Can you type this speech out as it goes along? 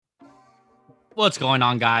What's going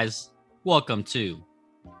on, guys? Welcome to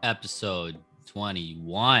episode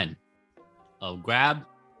 21 of Grab,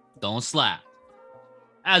 Don't Slap.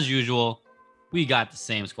 As usual, we got the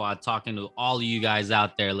same squad talking to all of you guys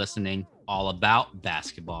out there listening all about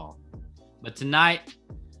basketball. But tonight,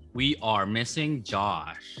 we are missing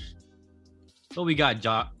Josh. But we got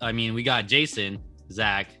Jason,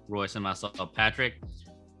 Zach, Royce, and myself, Patrick,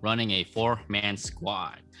 running a 4-man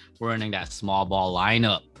squad. We're running that small ball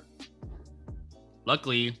lineup.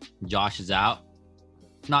 Luckily, Josh is out,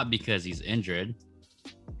 not because he's injured,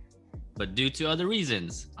 but due to other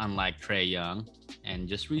reasons, unlike Trae Young and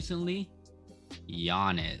just recently,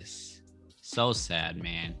 Giannis. So sad,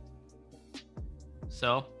 man.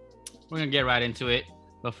 So, we're going to get right into it.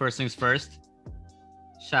 But first things first,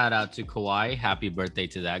 shout out to Kawhi. Happy birthday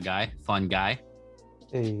to that guy. Fun guy.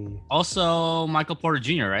 Hey. Also, Michael Porter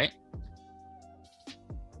Jr., right?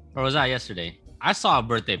 Or was that yesterday? I saw a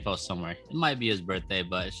birthday post somewhere. It might be his birthday,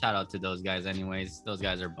 but shout out to those guys anyways. Those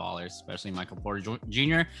guys are ballers, especially Michael Porter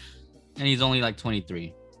Jr. And he's only like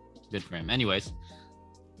 23. Good for him. Anyways,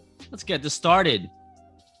 let's get this started.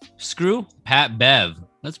 Screw Pat Bev.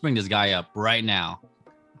 Let's bring this guy up right now.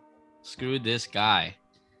 Screw this guy.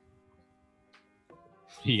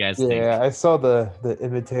 What do you guys think? Yeah, I saw the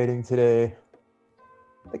imitating today.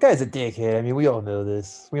 The guy's a dickhead. I mean, we all know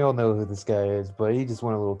this. We all know who this guy is, but he just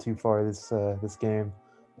went a little too far this game.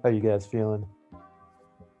 How you guys feeling?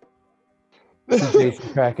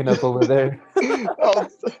 Jason cracking up over there.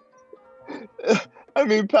 I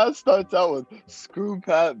mean, Pat starts out with "screw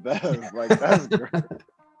Pat Bev." Like, that's great.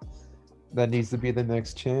 That needs to be the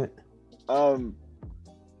next chant.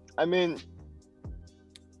 I mean,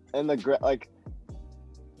 and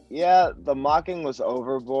yeah, the mocking was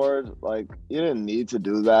overboard. Like, you didn't need to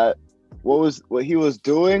do that. What he was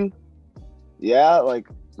doing? Yeah, like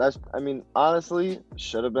honestly,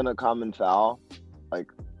 should have been a common foul.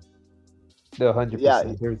 Like, No, 100%. Yeah.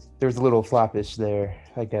 There's a little floppish there.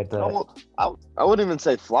 I get that. I wouldn't even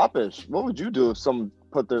say floppish. What would you do if someone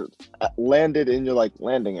landed in your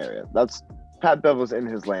landing area? That's Pat Bev was in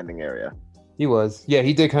his landing area. He was. Yeah,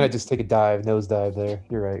 he did kind of just take a nose dive there.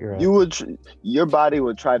 You're right. Your body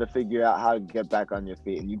would try to figure out how to get back on your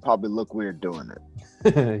feet, and you probably look weird doing it.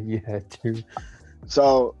 Yeah, true.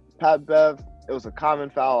 So Pat Bev, it was a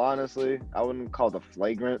common foul. Honestly, I wouldn't call it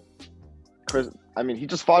flagrant. He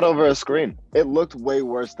just fought over a screen. It looked way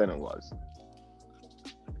worse than it was.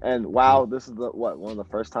 And wow, this is one of the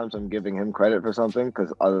first times I'm giving him credit for something,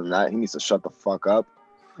 because other than that, he needs to shut the fuck up.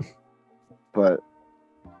 But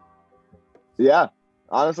yeah,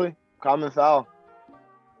 honestly, common foul.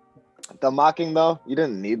 The mocking, though, you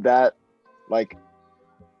didn't need that.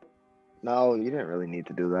 No, you didn't really need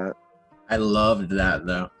to do that. I loved that,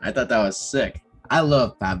 though. I thought that was sick. I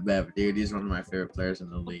love Pat Bev, dude. He's one of my favorite players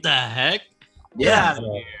in the league. What the heck? Yeah.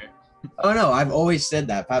 Oh, no, I've always said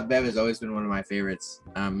that. Pat Bev has always been one of my favorites.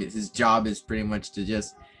 His job is pretty much to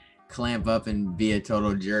just clamp up and be a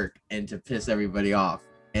total jerk and to piss everybody off.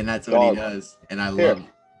 And that's what he does. And I love it.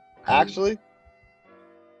 Actually,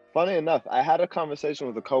 funny enough, I had a conversation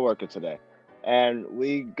with a coworker today, and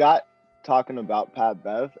we got talking about Pat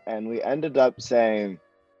Bev, and we ended up saying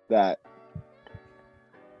that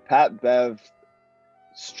Pat Bev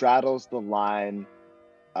straddles the line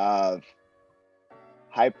of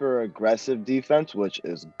hyper-aggressive defense, which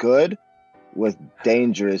is good, with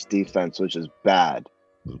dangerous defense, which is bad,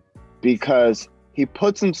 because he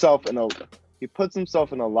puts himself in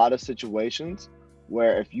a lot of situations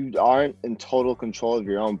where if you aren't in total control of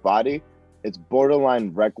your own body, it's borderline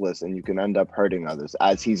reckless and you can end up hurting others,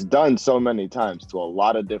 as he's done so many times to a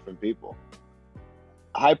lot of different people.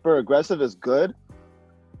 Hyper-aggressive is good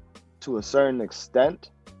to a certain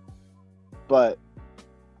extent, but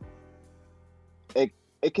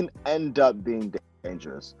it can end up being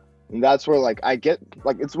dangerous. And that's where I get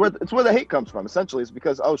it's where the hate comes from. Essentially, it's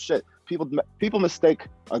because people mistake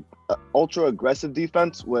a ultra aggressive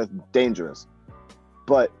defense with dangerous.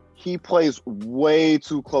 But he plays way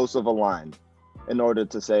too close of a line in order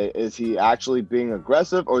to say, is he actually being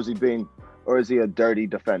aggressive or is he a dirty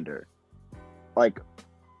defender?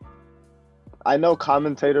 I know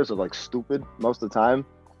commentators are stupid most of the time,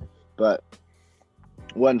 but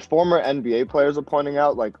when former NBA players are pointing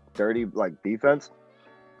out dirty defense,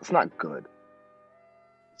 it's not good.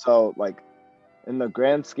 So in the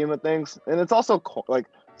grand scheme of things, and it's also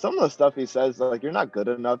some of the stuff he says, you're not good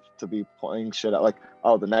enough to be pointing shit out,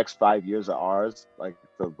 the next 5 years are ours,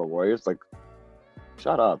 the Warriors,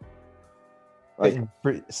 shut up.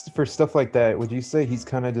 For stuff like that, would you say he's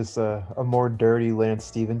kind of just a more dirty Lance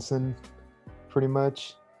Stevenson, pretty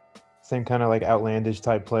much? Same kind of outlandish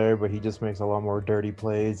type player, but he just makes a lot more dirty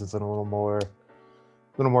plays. It's a little more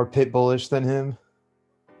little more pit bullish than him.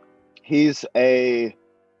 He's a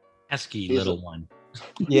Pesky He's little one.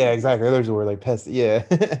 Yeah, exactly. There's a word like pest. Yeah.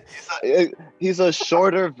 he's a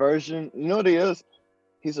shorter version. You know what he is?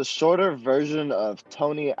 He's a shorter version of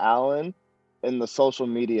Tony Allen in the social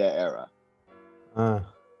media era.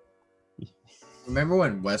 Remember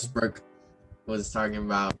when Westbrook was talking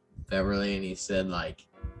about Beverly and he said like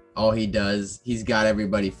all he does, he's got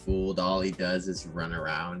everybody fooled. All he does is run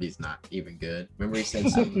around. He's not even good. Remember he said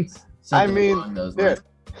something along those lines.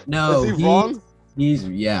 No, is he wrong?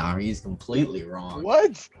 He's completely wrong.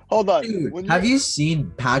 What? Hold on. Dude, have you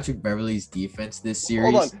seen Patrick Beverly's defense this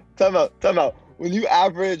series? Hold on. Time out. When you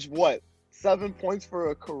average 7 points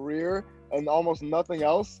for a career and almost nothing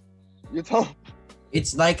else, you're telling.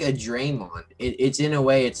 It's like a Draymond. It's in a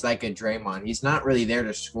way, it's like a Draymond. He's not really there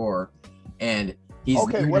to score, and he's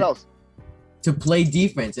okay. What else? To play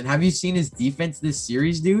defense. And have you seen his defense this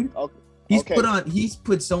series, dude? Okay. He's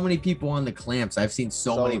put so many people on the clamps. I've seen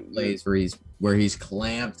so many plays where he's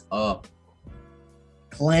clamped up.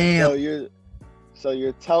 So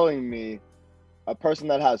you're telling me a person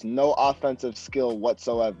that has no offensive skill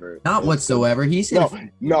whatsoever. Not whatsoever. He's hit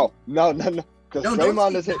no. Because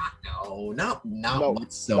Draymond is hit. Not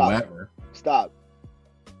whatsoever. Stop.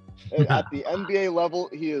 At the NBA level,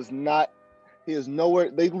 he is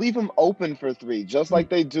nowhere. They leave him open for three, just like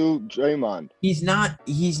they do Draymond. He's not,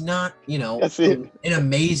 an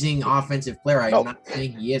amazing offensive player. I'm not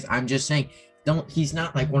saying he is. I'm just saying he's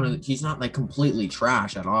not like completely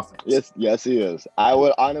trash at offense. Yes, he is. I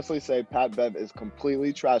would honestly say Pat Bev is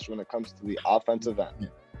completely trash when it comes to the offensive end.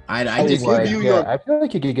 I feel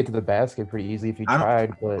like he could get to the basket pretty easily if he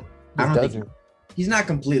tried, but he doesn't. He's not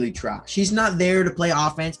completely trash. He's not there to play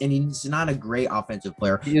offense, and he's not a great offensive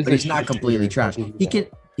player. But he's not completely trash. He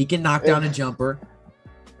can knock down a jumper.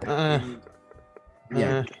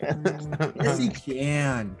 Yeah. Yes, he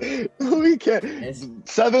can. We can.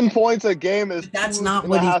 7 points a game is that's not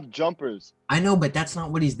what half jumpers. I know, but that's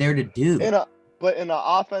not what he's there to do. But in an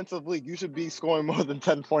offensive league, you should be scoring more than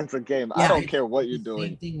 10 points a game. Yeah, I don't care what you're doing.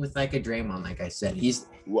 Same thing with like a Draymond, like I said.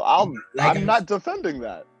 I'm not defending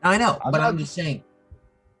that. I know, I'm just saying.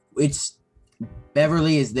 It's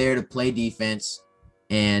Beverly is there to play defense,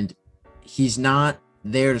 and he's not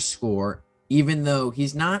there to score. Even though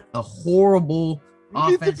he's not a horrible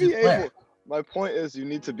offensive player. My point is, you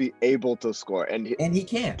need to be able to score, and he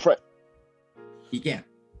can. He can.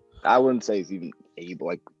 I wouldn't say he's even able.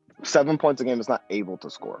 Like 7 points a game is not able to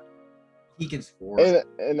score. He can score.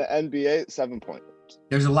 In the NBA, 7 points.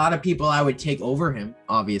 There's a lot of people I would take over him,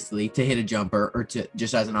 obviously, to hit a jumper or to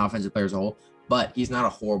just as an offensive player as a whole. But he's not a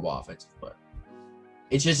horrible offensive player.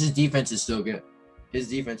 It's just his defense is so good. His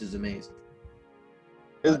defense is amazing.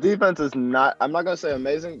 His defense is not. I'm not gonna say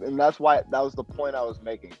amazing, and that's why that was the point I was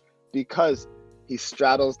making. Because he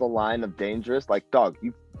straddles the line of dangerous. Like, dog,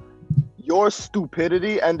 your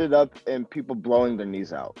stupidity ended up in people blowing their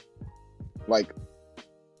knees out. Like,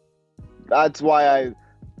 that's why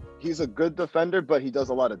he's a good defender, but he does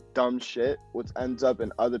a lot of dumb shit, which ends up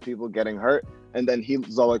in other people getting hurt. And then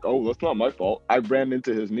he's all like, oh, that's not my fault. I ran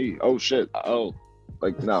into his knee. Oh, shit. Oh,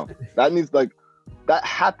 like, no. That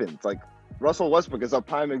happens. Like, Russell Westbrook is a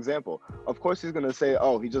prime example. Of course, he's going to say,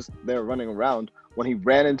 oh, he's just there running around when he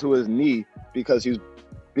ran into his knee because he's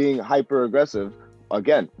being hyper aggressive.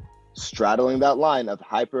 Again, straddling that line of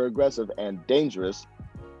hyper aggressive and dangerous.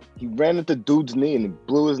 He ran into dude's knee and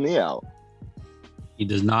blew his knee out. He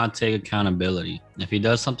does not take accountability. If he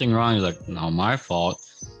does something wrong, he's like, no, my fault.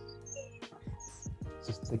 It's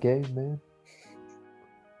just the game, man.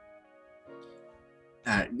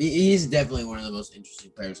 He's definitely one of the most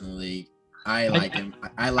interesting players in the league. I like him.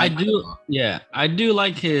 I do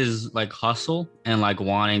like his like hustle and like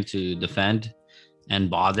wanting to defend and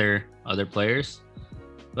bother other players.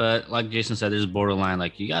 But like Jason said, there's borderline.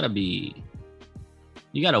 Like you gotta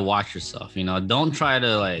watch yourself. Don't try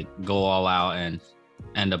to like go all out and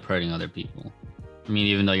end up hurting other people. I mean,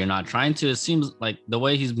 even though you're not trying to, it seems like the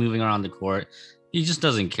way he's moving around the court, he just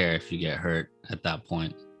doesn't care if you get hurt at that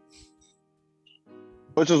point.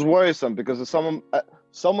 Which is worrisome because if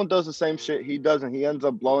someone does the same shit he does and he ends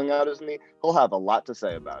up blowing out his knee, he'll have a lot to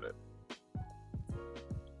say about it.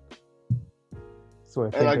 So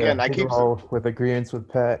I keep all with agreements with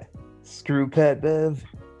Pat. Screw Pat Bev.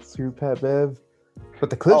 But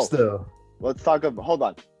the clips though. Hold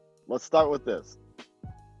on. Let's start with this.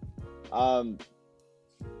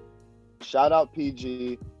 Shout out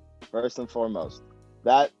PG first and foremost.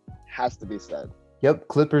 That has to be said. Yep,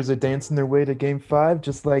 Clippers are dancing their way to Game 5,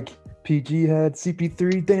 just like PG had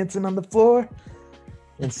CP3 dancing on the floor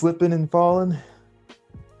and slipping and falling.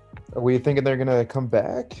 Are we thinking they're gonna come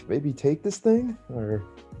back? Maybe take this thing? Or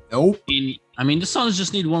Nope. I mean, the Suns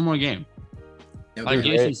just need one more game. They'll Like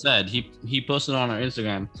do it. Jason said, he posted on our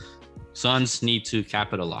Instagram, Suns need to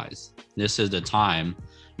capitalize. This is the time.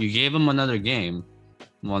 You gave them another game.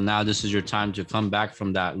 Well, now this is your time to come back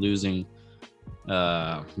from that losing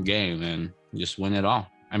game and just win it all.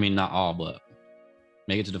 I mean, not all, but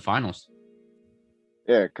make it to the finals.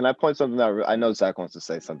 Yeah, can I point something out? I know Zach wants to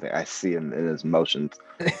say something. I see him in his motions.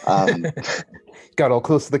 got all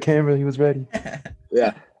close to the camera. He was ready.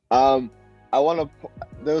 Yeah. I want to.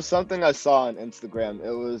 There was something I saw on Instagram.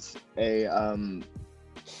 It was it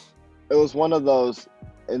was one of those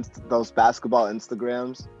basketball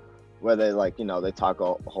Instagrams where they they talk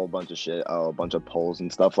a whole bunch of shit, a bunch of polls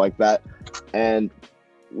and stuff like that. And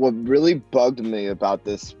what really bugged me about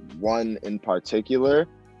this one in particular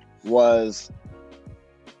was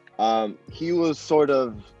he was sort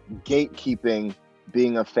of gatekeeping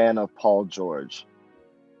being a fan of Paul George,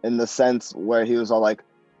 in the sense where he was all like,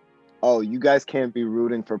 oh, you guys can't be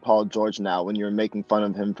rooting for Paul George now when you're making fun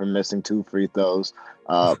of him for missing 2 free throws,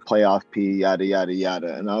 playoff P, yada, yada,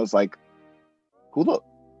 yada. And I was like,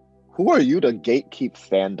 who are you to gatekeep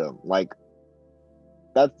fandom? Like,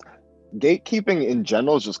 that's gatekeeping in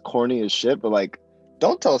general is just corny as shit, but like,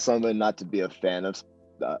 don't tell someone not to be a fan of,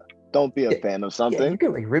 don't be a fan of Yeah, something. you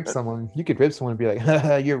could like rip someone. You could rip someone and be like,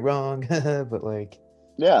 haha, you're wrong. But like,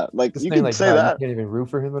 Yeah, like just you saying can like, say "Nah, that. you can't even root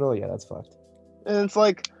for him at all. Yeah, that's fucked. And it's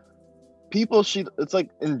like it's like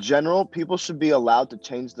in general, people should be allowed to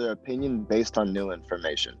change their opinion based on new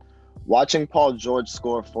information. Watching Paul George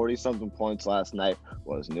score 40-something points last night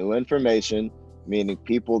was new information, meaning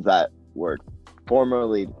people that were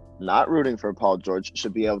formerly not rooting for Paul George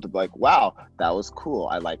should be able to be like, wow, that was cool.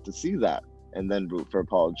 I like to see that. And then root for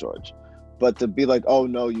Paul George. But to be like, oh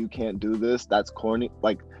no, you can't do this, that's corny.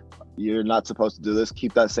 Like, you're not supposed to do this,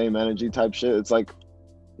 keep that same energy type shit. It's like,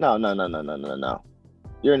 no.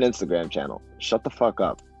 You're an Instagram channel. Shut the fuck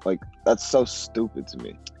up. Like, that's so stupid to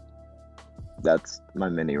me. That's my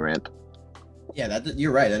mini rant. Yeah,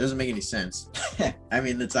 you're right. That doesn't make any sense. I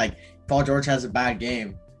mean, it's like Paul George has a bad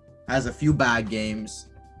game, has a few bad games.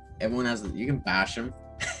 Everyone you can bash him.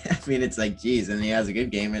 I mean, it's like, geez, and he has a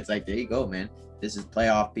good game. It's like, there you go, man. This is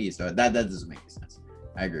playoff P. So that doesn't make any sense.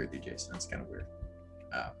 I agree with you, Jason. That's kind of weird.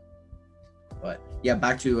 But yeah,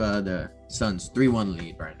 back to the Suns 3-1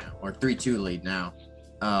 lead right now, or 3-2 lead now.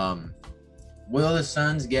 Will the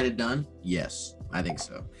Suns get it done? Yes, I think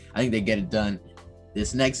so. I think they get it done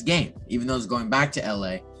this next game, even though it's going back to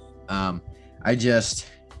LA. I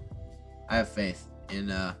have faith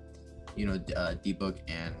in D-Book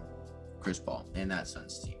and Chris Paul and that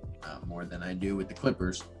Suns team more than I do with the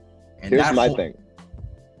Clippers. And here's my thing.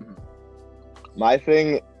 My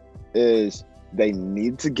thing is they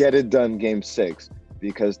need to get it done game 6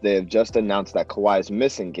 because they have just announced that Kawhi is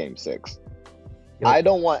missing game 6. Yep. I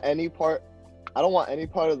don't want any part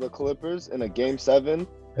of the Clippers in a game 7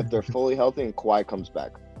 if they're fully healthy and Kawhi comes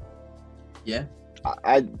back. Yeah.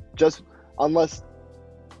 I just unless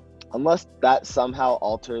that somehow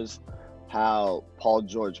alters how Paul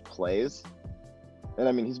George plays. And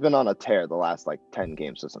I mean, he's been on a tear the last 10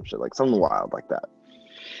 games or some shit, like something wild like that.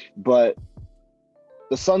 But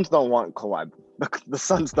the Suns don't want Kawhi. The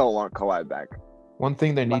Suns don't want Kawhi back. One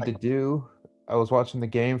thing they need to do, I was watching the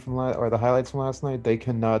game or the highlights from last night. They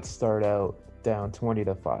cannot start out down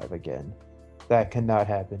 20-5 again. That cannot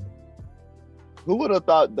happen. Who would have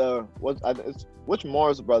thought which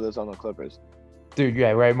Morris brothers on the Clippers? Dude,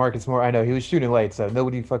 yeah, right, Marcus Moore. I know he was shooting lights out.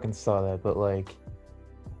 Nobody fucking saw that, but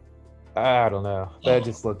I don't know. That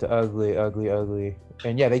just looked ugly.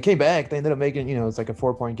 And yeah, they came back. They ended up making, it's like a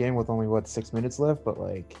 4-point game with only 6 minutes left, but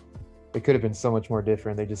it could have been so much more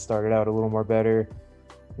different. They just started out a little more better,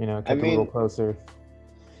 kept a little closer.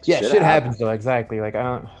 Yeah, shit happens though, exactly.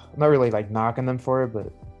 I'm not really knocking them for it,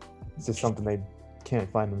 but it's just something they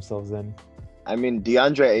can't find themselves in. I mean,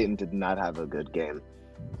 DeAndre Ayton did not have a good game.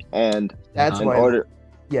 And that's why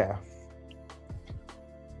yeah.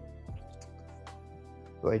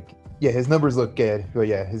 His numbers look good, but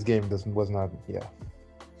yeah, his game was not.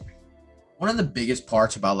 One of the biggest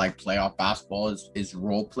parts about playoff basketball is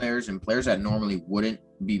role players and players that normally wouldn't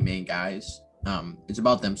be main guys. It's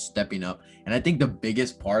about them stepping up, and I think the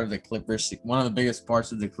biggest part of the Clippers, one of the biggest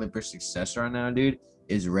parts of the Clippers' success right now, dude,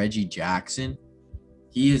 is Reggie Jackson.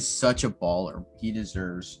 He is such a baller. He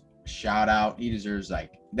deserves a shout out. He deserves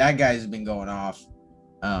that guy's been going off.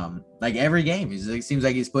 Every game, it seems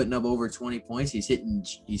like he's putting up over 20 points. He's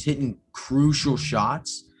hitting crucial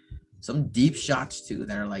shots, some deep shots too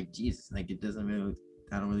that are Jesus. It doesn't really.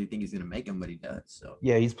 I don't really think he's gonna make him, but he does. So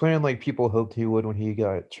Yeah, he's playing like people hoped he would when he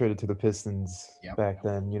got traded to the Pistons Yep. back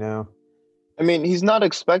then, you know? I mean, he's not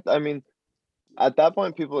I mean, at that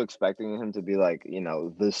point, people expecting him to be like,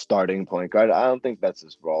 the starting point guard. I don't think that's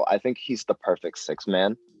his role. I think he's the perfect six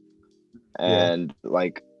man. Yeah. And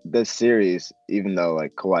like this series, even though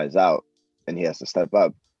like Kawhi's out and he has to step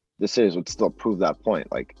up, this series would still prove that point.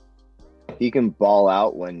 Like he can ball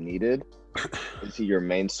out when needed. Is he your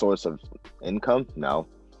main source of income? No.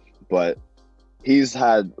 But he's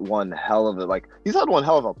had one hell of a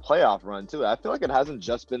playoff run too. I feel like it hasn't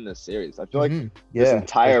just been this series. I feel like Mhm. this Yeah.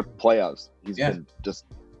 entire playoffs, he's Yeah. been just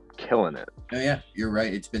killing it. oh yeah, you're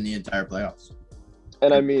right. It's been the entire playoffs.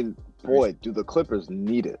 And I mean, boy, do the Clippers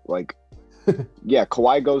need it. Like, yeah,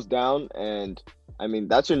 Kawhi goes down, and I mean,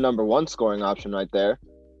 that's your number one scoring option right there.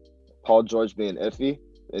 Paul George being iffy,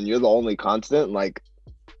 and you're the only constant. Like,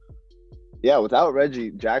 yeah, without Reggie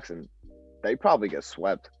Jackson, they probably get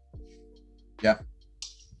swept.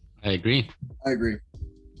 I agree. I agree.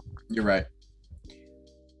 You're right.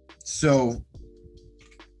 So,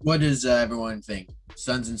 what does everyone think?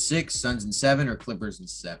 Suns in 6, Suns in 7, or Clippers in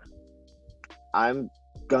 7? I'm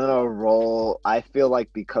gonna roll. I feel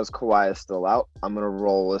like because Kawhi is still out, I'm gonna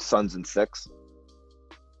roll with Suns in 6.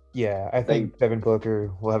 Yeah, I think Devin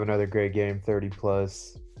Booker will have another great game, 30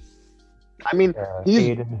 plus. I mean, he's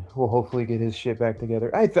Aiden will hopefully get his shit back together.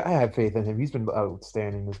 I have faith in him. He's been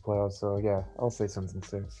outstanding this playoff. So yeah, I'll say Suns in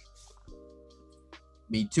 6.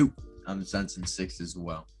 Me too. I'm the Suns in 6 as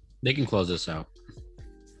well. They can close this out.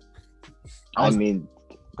 I mean,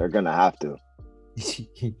 they're gonna have to.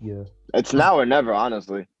 Yeah. It's now or never,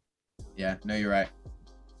 honestly. Yeah, no, you're right.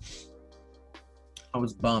 I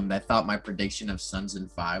was bummed. I thought my prediction of Suns in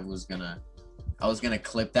 5 I was gonna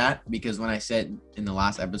clip that because when I said in the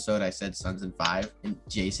last episode I said Suns in 5, and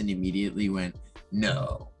Jason immediately went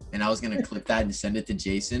no, and I was gonna clip that and send it to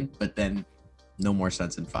Jason, but then no more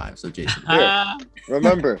Suns in 5. So Jason,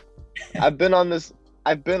 Remember, I've been on this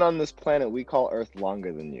planet we call Earth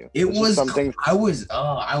longer than you. it It's just was something. I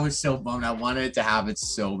was so bummed. I wanted it to have it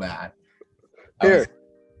so bad. Here,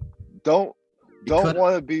 don't could've-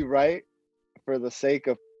 want to be right for the sake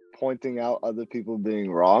of pointing out other people being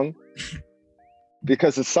wrong,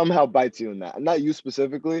 because it somehow bites you in that. And not you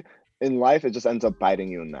specifically. In life, it just ends up biting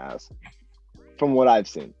you in the ass. From what I've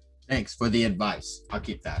seen. Thanks for the advice. I'll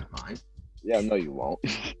keep that in mind. Yeah, no, you won't.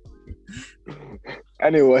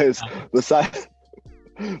 Anyways, besides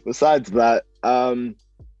that,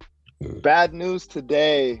 bad news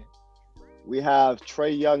today. We have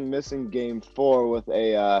Trae Young missing game 4 with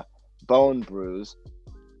a bone bruise.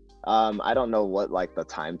 I don't know what like the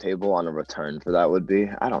timetable on a return for that would be.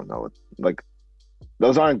 I don't know. Like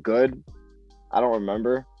those aren't good. I don't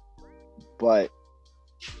remember. But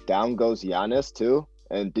down goes Giannis too.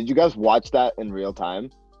 And did you guys watch that in real time?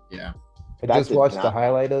 Yeah. I That just did watched the not-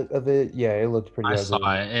 highlight of it. Yeah, it looked pretty I ugly.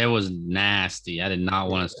 saw it. It was nasty. I did not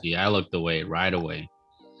want to see it. I looked away right away.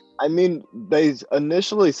 I mean, they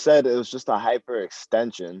initially said it was just a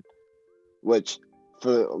hyperextension, which for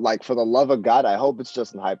the love of God, I hope it's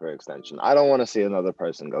just a hyperextension. I don't want to see another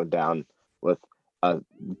person go down with a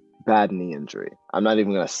bad knee injury. I'm not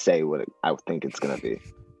even gonna say what I think it's gonna be.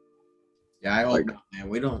 Yeah, I hope not, man.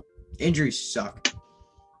 We don't. Injuries suck.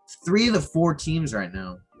 3 of the 4 teams right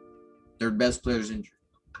now, their best players injured.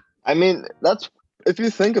 I mean, that's if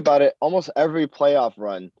you think about it, almost every playoff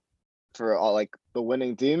run for all like the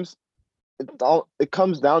winning teams, it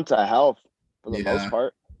comes down to health for the most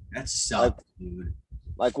part. That sucks, dude.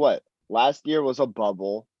 Like what? Last year was a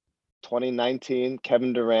bubble. 2019,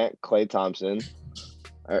 Kevin Durant, Klay Thompson.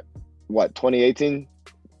 What? 2018?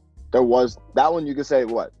 There was that one. You could say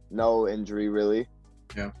what? No injury really.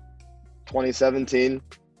 Yeah. 2017,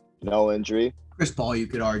 no injury. Chris Paul, you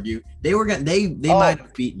could argue they were gonna they Oh, might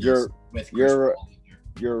have beaten us you're- with Chris you're- Paul.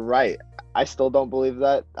 You're right. I still don't believe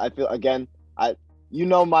that. I feel again.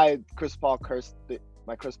 My Chris Paul curse.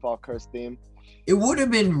 My Chris Paul curse theme. It would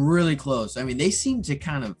have been really close. I mean, they seemed to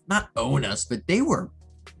kind of not own us, but they were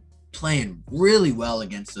playing really well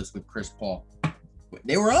against us with Chris Paul.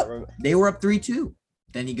 They were up. They were up 3-2.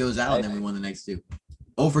 Then he goes out, and then we won the next 2.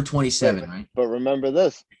 0 for 27, right? But remember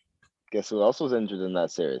this. Guess who else was injured in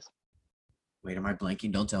that series? Wait, am I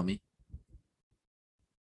blanking? Don't tell me.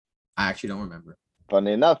 I actually don't remember.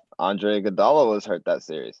 Funny enough, Andre Iguodala was hurt that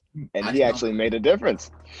series, and he actually made a difference.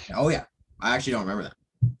 Oh yeah, I actually don't remember that.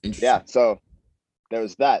 Interesting. Yeah, so there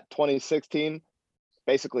was that. 2016,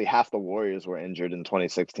 basically half the Warriors were injured in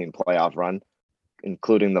 2016 playoff run,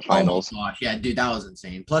 including the finals. Oh my gosh, yeah, dude, that was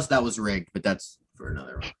insane. Plus, that was rigged, but that's for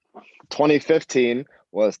another one. 2015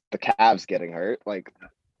 was the Cavs getting hurt. Like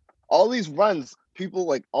all these runs people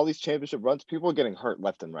like all these championship runs, people are getting hurt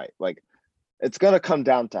left and right. Like it's gonna come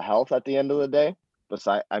down to health at the end of the day.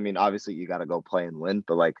 Besides, I mean, obviously you got to go play and win,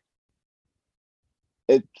 but like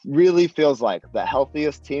it really feels like the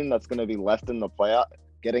healthiest team that's gonna be left in the playoff,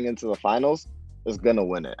 getting into the finals, is gonna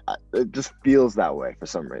win it. It just feels that way for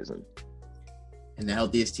some reason. And the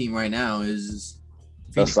healthiest team right now is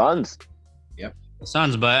The Phoenix. Suns.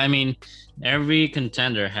 Suns, but I mean, every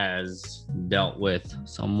contender has dealt with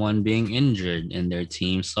someone being injured in their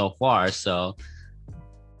team so far. So,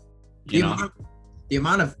 The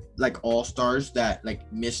amount of like all-stars that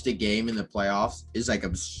like missed a game in the playoffs is like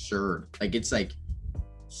absurd. Like it's like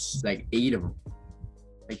 8 of them.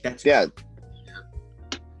 Like that's Yeah.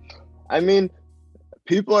 I mean,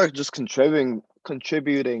 people are just contributing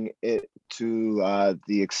it to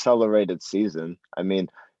the accelerated season. I mean,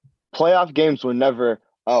 playoff games were never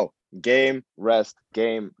game, rest,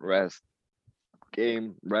 game, rest,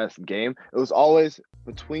 game, rest, game. It was always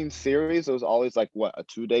between series. It was always like what, a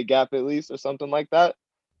 2-day gap at least or something like that,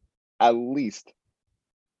 at least.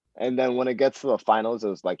 And then when it gets to the finals, it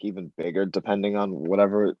was like even bigger depending on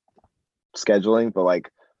whatever scheduling. But like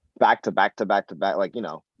back to back to back to back, like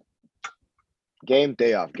game,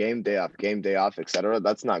 day off, game, day off, game, day off, etc.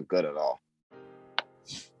 That's not good at all.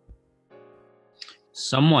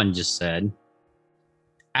 someone just said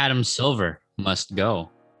Adam Silver must go.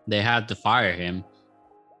 They had to fire him.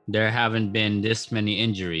 There haven't been this many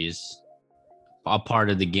injuries a part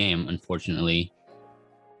of the game, unfortunately.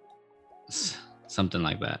 Something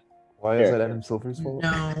like that. Why is that Adam Silver's fault?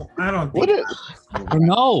 No, I don't What think.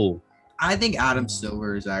 No. I think Adam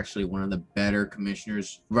Silver is actually one of the better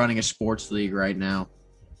commissioners running a sports league right now.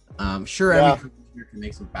 Sure, Yeah. every commissioner can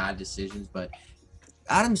make some bad decisions, but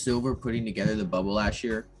Adam Silver putting together the bubble last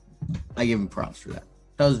year, I give him props for that.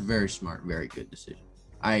 That was very smart, very good decision.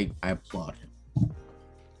 I applaud him.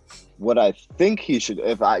 What I think he should,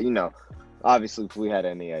 if I, obviously if we had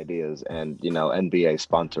any ideas and, NBA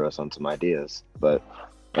sponsor us on some ideas, but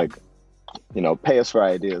like, pay us for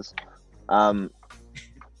ideas. I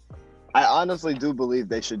honestly do believe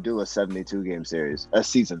they should do a 72 game series, a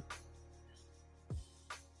season.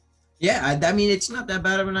 Yeah, I mean, it's not that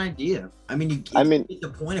bad of an idea. I mean, you get the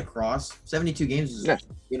point across. 72 games is a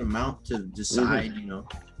good amount to decide, So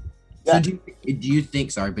Yeah. do you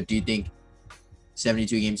think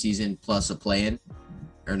 72 game season plus a play-in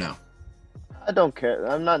or no? I don't care.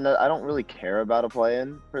 I don't really care about a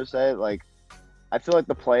play-in per se. Like, I feel like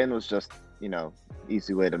the play-in was just,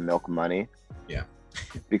 easy way to milk money. Yeah.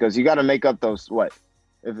 Because you got to make up those you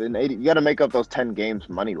got to make up those 10 games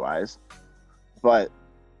money-wise. But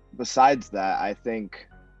besides that, I think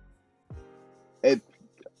it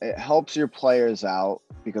helps your players out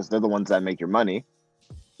because they're the ones that make your money.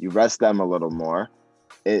 You rest them a little more.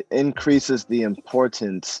 It increases the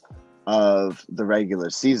importance of the regular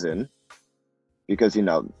season because,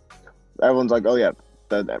 everyone's like, oh, yeah,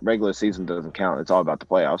 the regular season doesn't count. It's all about the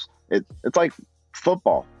playoffs. It's like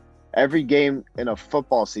football. Every game in a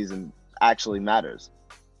football season actually matters.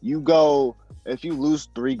 If you lose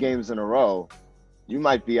 3 games in a row, you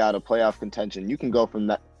might be out of playoff contention. You can go from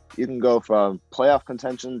playoff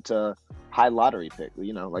contention to high lottery pick,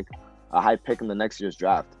 like a high pick in the next year's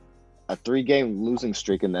draft. A 3-game losing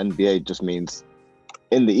streak in the NBA just means,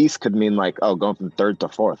 in the East, could mean like, going from 3rd to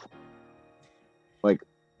 4th. Like,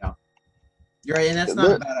 yeah, you're right, and that's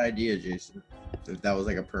not a bad idea, Jason. If that was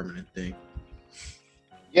like a permanent thing.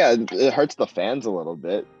 Yeah, it hurts the fans a little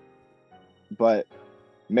bit, but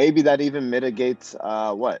maybe that even mitigates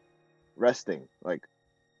resting, like,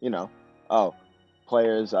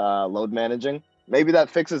 players load managing. Maybe that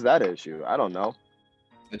fixes that issue. I don't know.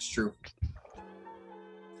 That's true.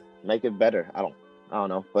 Make it better. I don't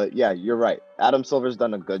know. But yeah, you're right. Adam Silver's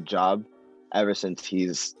done a good job ever since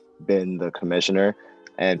he's been the commissioner.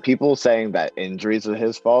 And people saying that injuries are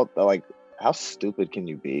his fault, they're like, how stupid can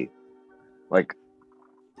you be? Like,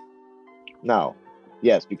 no.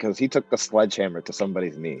 Yes, because he took a sledgehammer to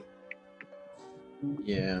somebody's knee.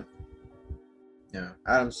 Yeah. Yeah.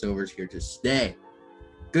 Adam Silver's here to stay.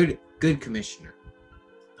 Good commissioner.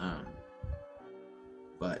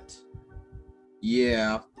 But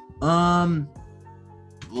yeah.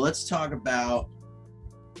 Let's talk about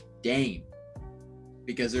Dame.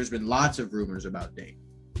 Because there's been lots of rumors about Dame.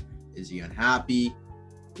 Is he unhappy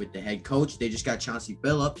with the head coach? They just got Chauncey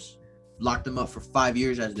Billups, locked him up for 5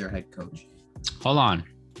 years as their head coach. Hold on.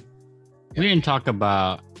 We didn't talk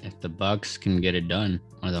about if the Bucks can get it done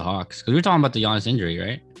or the Hawks because we were talking about the Giannis injury,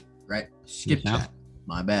 right? Right. Skip that.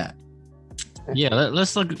 My bad. Yeah.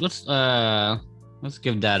 Let's give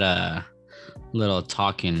that a little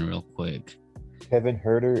talking real quick. Kevin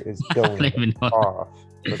Herter is I don't even going know. off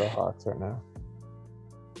for the Hawks right now.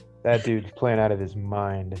 That dude's playing out of his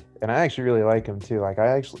mind, and I actually really like him too. Like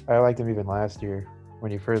I liked him even last year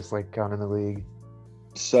when he first like got in the league.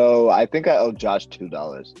 So I think I owe Josh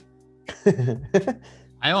 $2.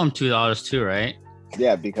 I owe him $2 too, right?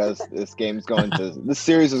 Yeah, because this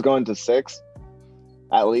series is going to 6,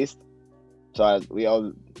 at least. So we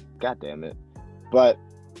owe. God damn it! But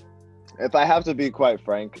if I have to be quite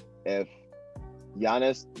frank, if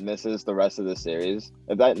Giannis misses the rest of the series,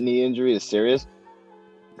 if that knee injury is serious,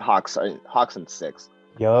 Hawks in 6.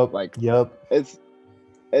 Yup. Like, yup. It's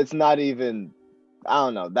not even. I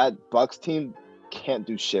don't know. That Bucks team can't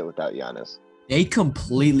do shit without Giannis. They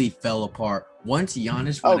completely fell apart once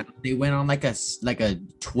Giannis went out, they went on like a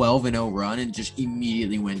 12-0 run and just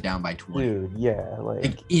immediately went down by 20. Dude, yeah,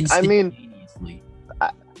 like instantaneously.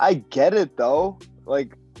 I get it though.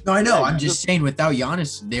 Like, no, I know. Yeah, I'm just saying, without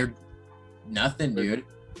Giannis, they're nothing, dude.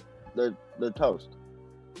 They're toast.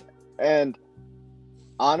 And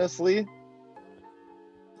honestly,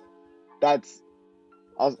 I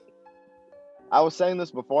was saying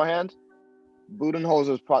this beforehand.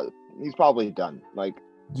 Budenholzer's he's probably done. Like,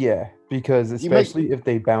 yeah, because especially if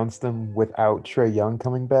they bounce them without Trae Young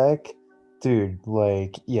coming back, dude,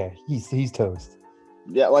 like, yeah, he's toast.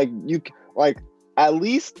 Yeah, at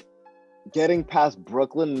least getting past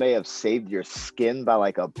Brooklyn may have saved your skin by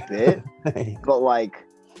like a bit. But like,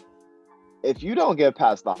 if you don't get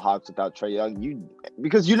past the Hawks without Trae Young,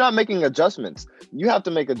 because you're not making adjustments. You have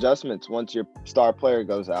to make adjustments once your star player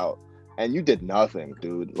goes out, and you did nothing,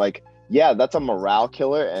 dude. Like, yeah, that's a morale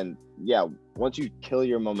killer, and yeah, once you kill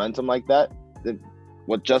your momentum like that,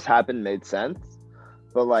 what just happened made sense.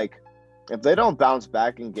 But like, if they don't bounce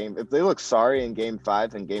back if they look sorry in Game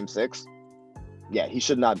 5 and Game 6, yeah, he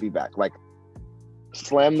should not be back. Like,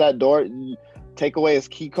 slam that door, take away his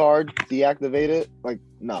key card, deactivate it. Like,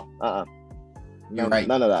 no, You're right.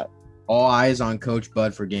 None of that. All eyes on Coach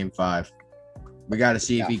Bud for Game 5. We got to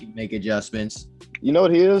see if he can make adjustments. You know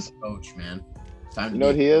what he is? Coach, man. You know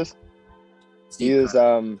what he is? Steve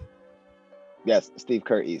Kerr. Yes, Steve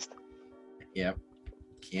Kerr East. Yep.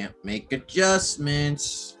 Can't make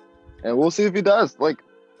adjustments. And we'll see if he does. Like,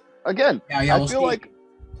 again, I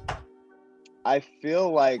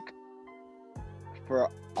feel like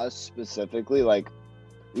for us specifically, like,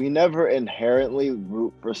 we never inherently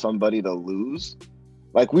root for somebody to lose.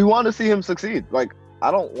 Like, we want to see him succeed. Like,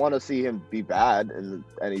 I don't want to see him be bad in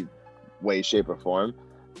any way, shape, or form.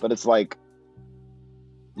 But it's like,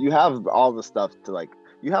 you have all the stuff to, like,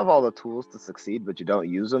 you have all the tools to succeed, but you don't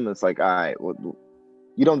use them. It's like, all right, well,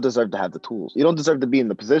 you don't deserve to have the tools. You don't deserve to be in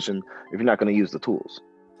the position if you're not going to use the tools.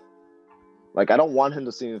 Like, I don't want him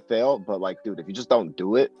to see him fail, but like, dude, if you just don't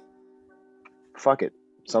do it, fuck it.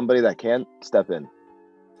 Somebody that can, step in.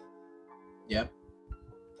 Yep.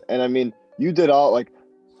 And I mean, you did all, like,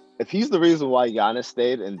 if he's the reason why Giannis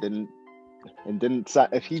stayed and didn't sign,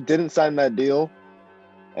 if he didn't sign that deal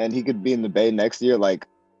and he could be in the Bay next year, like,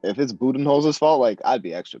 if it's Budenholzer's fault, like, I'd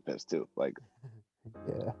be extra pissed too. Like,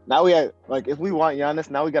 yeah. Now if we want Giannis,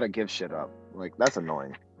 now we got to give shit up. Like, that's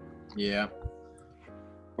annoying. Yeah.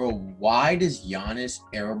 Bro, why does Giannis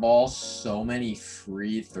airball so many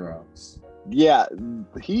free throws? Yeah,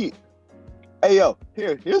 hey, yo,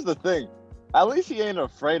 here's the thing. At least he ain't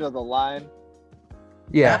afraid of the line.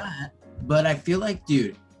 Yeah. But I feel like,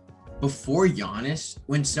 dude, before Giannis,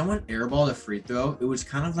 when someone airballed a free throw, it was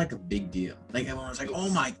kind of like a big deal. Like, everyone was like, oh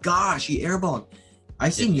my gosh, he airballed. I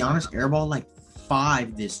seen Giannis airball like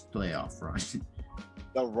 5 this playoff run.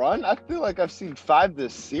 The run? I feel like I've seen 5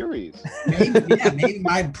 this series. Maybe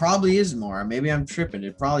mine probably is more. Maybe I'm tripping.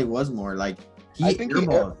 It probably was more. Like, he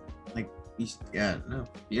airballs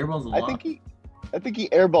a lot. I think he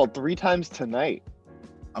airballed 3 times tonight.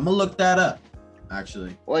 I'm gonna look that up,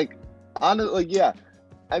 actually. Like, honestly, yeah.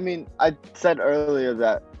 I mean, I said earlier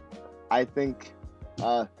that I think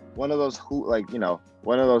one of those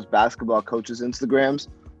basketball coaches' Instagrams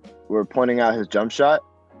were pointing out his jump shot,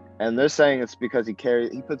 and they're saying it's because he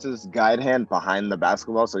puts his guide hand behind the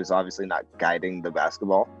basketball, so he's obviously not guiding the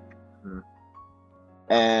basketball.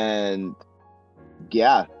 And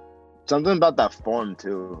yeah, something about that form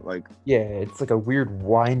too. Like, yeah, it's like a weird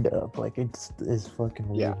wind up. Like, it's fucking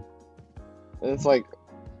weird. Yeah, and it's like,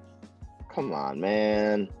 come on,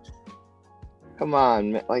 man.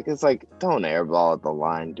 Like, it's like, don't airball at the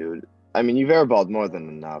line, dude. I mean, you've airballed more than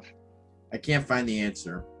enough. I can't find the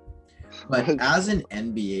answer. But as an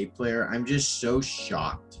NBA player, I'm just so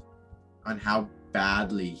shocked on how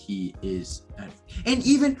badly he is. And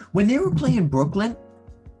even when they were playing Brooklyn,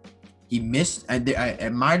 he missed.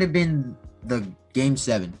 It might have been the Game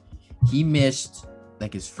 7. He missed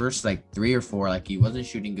like his first like 3 or 4. Like, he wasn't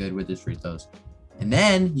shooting good with his free throws. And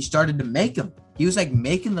then he started to make them. He was like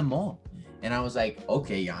making them all. And I was like,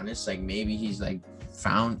 okay, Giannis, like maybe he's like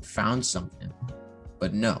found something.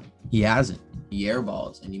 But no, he hasn't. He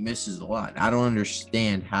airballs and he misses a lot. I don't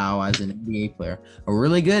understand how, as an NBA player, a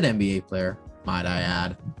really good NBA player, might I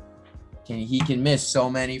add, he can miss so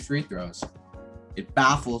many free throws. It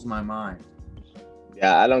baffles my mind.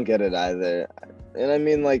 Yeah, I don't get it either. And I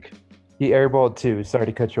mean, like, He airballed 2. Sorry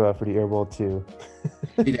to cut you off, but he airballed 2.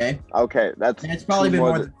 Today. okay, that's And it's probably two been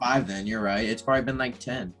more than- than 5 then. You're right. It's probably been like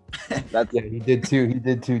 10. that's Yeah, he did 2. He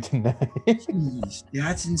did 2 tonight. Jeez,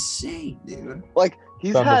 that's insane, dude. like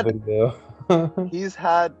he's From the had video. he's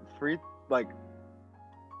had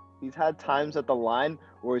he's had times at the line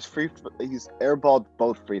where he's airballed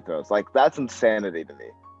both free throws. Like, that's insanity to me.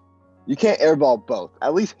 You can't airball both.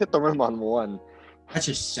 At least hit the rim on one. That's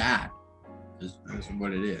just sad. That's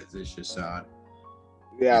what it is. It's just sad.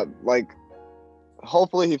 Yeah, like,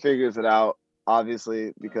 hopefully he figures it out,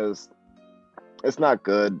 obviously, because it's not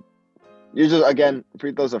good. You just, again,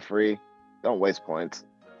 free throws are free. Don't waste points.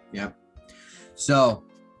 Yep. So,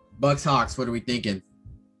 Bucks Hawks, what are we thinking?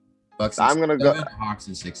 Bucks. I'm gonna go- 7, Hawks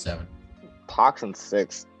in 6-7. Hawks in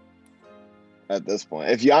 6 at this point.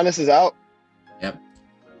 If Giannis is out, Yep.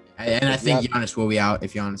 And I think Giannis will be out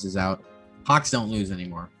if Giannis is out. Hawks don't lose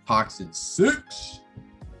anymore. Hawks in 6.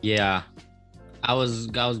 Yeah, I was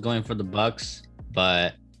going for the Bucks,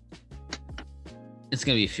 but it's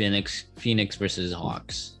gonna be Phoenix versus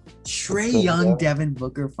Hawks. Trey So Young, bad. Devin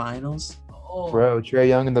Booker finals. Oh. Bro, Trey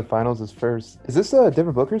Young in the finals is first. Is this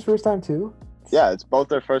Devin Booker's first time too? yeah, it's both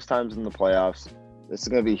their first times in the playoffs. This is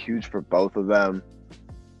going to be huge for both of them.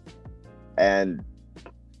 And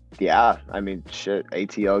yeah, I mean, shit,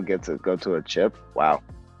 ATL gets to go to a chip. Wow.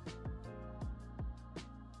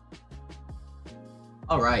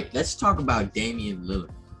 All right, let's talk about Damian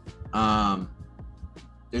Lillard.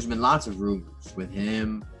 There's been lots of rumors with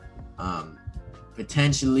him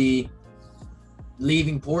potentially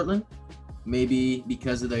leaving Portland, maybe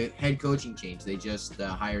because of the head coaching change. They just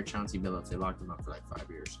hired Chauncey Billups. They locked him up for like 5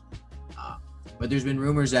 years. But there's been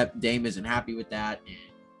rumors that Dame isn't happy with that, and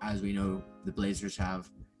as we know, the Blazers have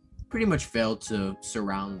pretty much failed to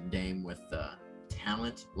surround Dame with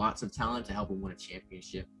talent, lots of talent to help him win a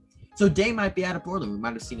championship. So Dame might be out of Portland. We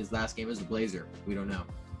might have seen his last game as a Blazer. We don't know.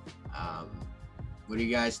 What do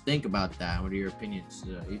you guys think about that? What are your opinions?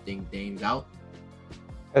 You think Dame's out?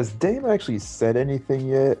 Has Dame actually said anything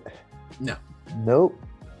yet? No. Nope.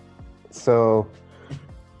 So,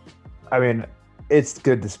 I mean, it's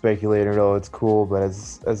good to speculate and all. It's cool, but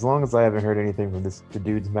as long as I haven't heard anything from the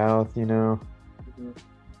dude's mouth, you know,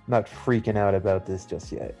 not freaking out about this just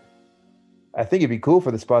yet. I think it'd be cool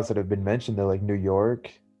for the spots that have been mentioned, though, like New York.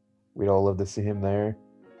 We'd all love to see him there.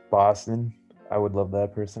 Boston, I would love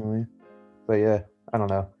that personally. But yeah, I don't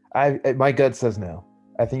know. My gut says no.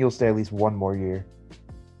 I think he'll stay at least one more year.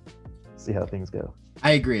 See how things go.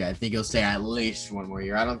 I agree. I think he'll stay at least one more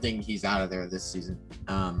year. I don't think he's out of there this season.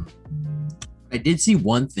 I did see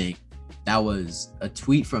one thing that was a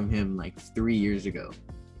tweet from him like 3 years ago.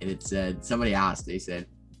 And it said, somebody asked, they said,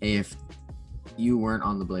 hey, if you weren't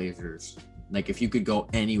on the Blazers, like if you could go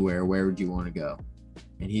anywhere, where would you want to go?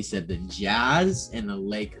 And he said the Jazz and the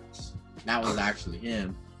Lakers. That was actually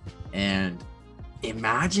him. And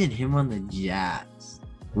imagine him on the Jazz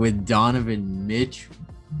with Donovan Mitchell.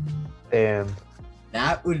 And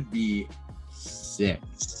That would be sick.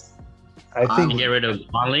 I think And get rid of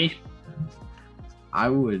Conley. I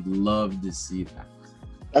would love to see that.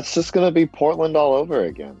 That's just going to be Portland all over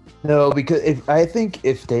again. no, because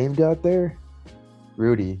if Dame got there,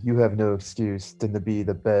 Rudy, you have no excuse than to be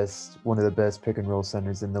one of the best pick and roll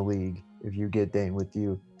centers in the league. If you get Dame with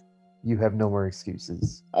you, you have no more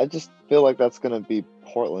excuses. I just feel like that's going to be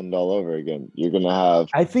Portland all over again. You're going to have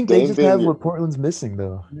I think they Dame just being have your- what Portland's missing,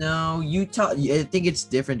 though. No, Utah. I think it's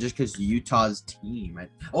different just because Utah's team.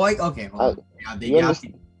 Okay, hold on. Yeah, you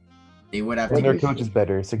understand- they would have And to. their me- coach is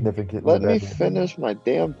better, significantly. Let me better. finish my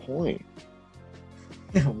damn point.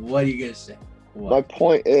 What are you gonna say? My What?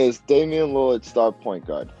 point is Damian Lillard, star point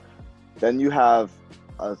guard. Then you have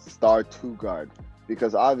a star 2 guard.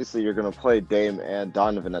 Because obviously you're going to play Dame and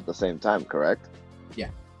Donovan at the same time, correct? Yeah.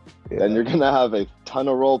 Then you're going to have a ton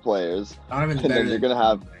of role players. Donovan's and then better you're than gonna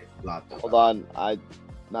have- a lot, though. Hold on. I'm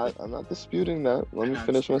not disputing that. Let me I'm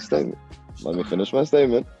finish my just- statement. Let me finish my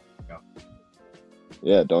statement. Go.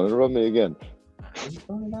 Yeah, don't interrupt me again. What you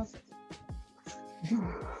talking about?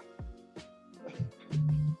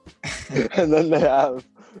 and then they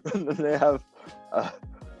have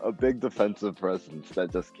a big defensive presence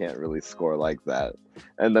that just can't really score like that.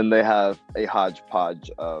 And then they have a hodgepodge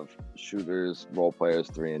of shooters, role players,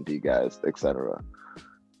 3 and D guys, etc.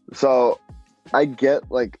 So I get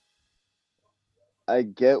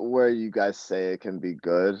where you guys say it can be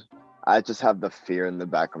good. I just have the fear in the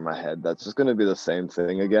back of my head that's just gonna be the same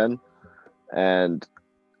thing again. And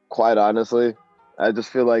quite honestly, I just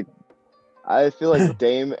feel like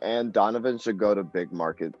Dame and Donovan should go to big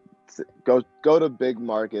markets. Go to big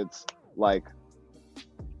markets like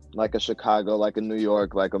a Chicago, like a New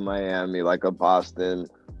York, like a Miami, like a Boston.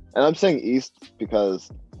 And I'm saying East because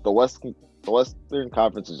the Western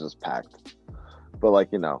Conference is just packed. But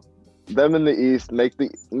like, them in the East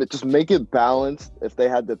just make it balanced if they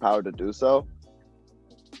had the power to do so.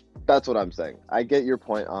 That's what I'm saying. I get your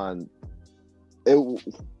point on it.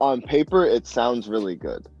 On paper, it sounds really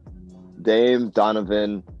good. Dame,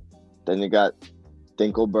 Donovan, then you got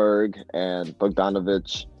Dinkelberg and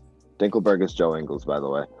Bogdanovich. Dinkelberg is Joe Ingles, by the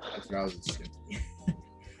way. That's what I was assuming.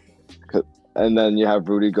 And then you have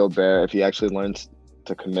Rudy Gobert. If he actually learns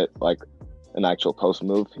to commit like an actual post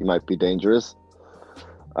move, he might be dangerous.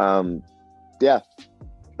 Yeah,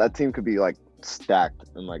 that team could be like stacked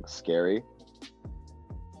and like scary.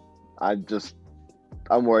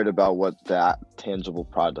 I'm worried about what that tangible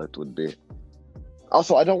product would be.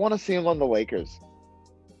 Also, I don't want to see him on the Lakers.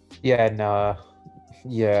 Yeah, nah.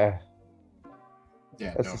 Yeah,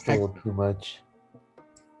 Yeah, that's no, just a little too much.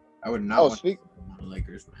 I would not Oh, want to see him on the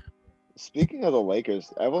Lakers, man. Speaking of the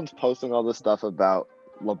Lakers, everyone's posting all this stuff about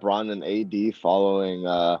LeBron and AD following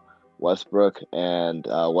Westbrook and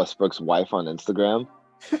Westbrook's wife on Instagram.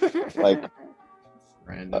 Like,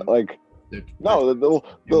 Random. They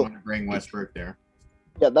want to bring Westbrook there.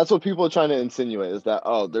 Yeah, that's what people are trying to insinuate is that,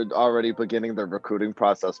 they're already beginning their recruiting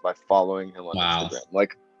process by following him on Instagram.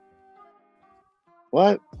 Like,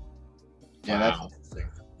 what? Yeah, Wow. that's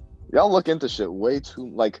interesting. Y'all look into shit way too,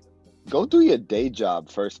 like, go do your day job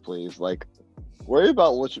first, please. Like, worry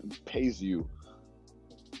about what pays you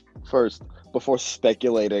first before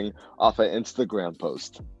speculating off an Instagram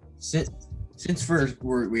post. Since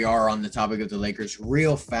we are on the topic of the Lakers,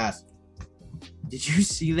 real fast, did you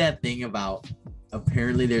see that thing about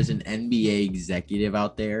apparently there's an NBA executive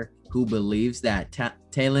out there who believes that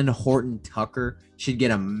Talen Horton-Tucker should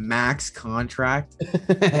get a max contract?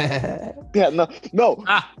 Yeah, no.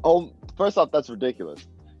 Ah. First off, that's ridiculous.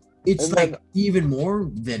 It's And like then- even more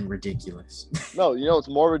than ridiculous. No, it's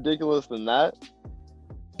more ridiculous than that.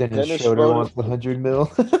 Dennis Dennis Schroeder Schroeder- wants 100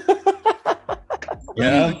 mil.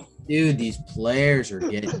 Yeah. Dude, these players are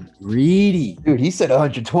getting greedy. Dude, he said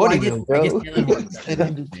 120 Well, mil, I guess bro. Taylor He Horton- said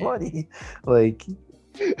 120. Like,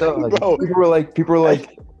 dog, Bro. people were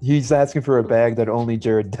like, he's asking for a bag that only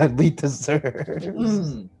Jared Dudley deserves.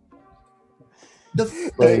 Mm.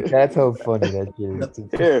 Like, that's how funny that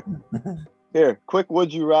shit is. Here, quick.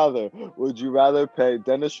 Would you rather? Would you rather pay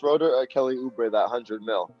Dennis Schroeder or Kelly Oubre that 100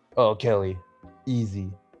 mil? Oh, Kelly,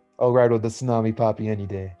 easy. I'll ride with the tsunami poppy any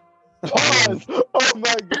day. Pause. Oh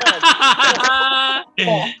my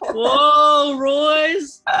god. Whoa,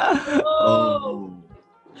 Royce. Oh.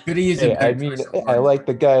 Could have used Hey, a I good mean, first I one. like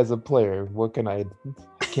the guy as a player. What can I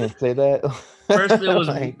can't say that. First it was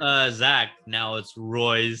Like, Zach. Now it's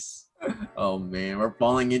Royce. Oh man, we're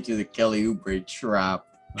falling into the Kelly Oubre trap.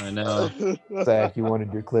 I know. Zach, you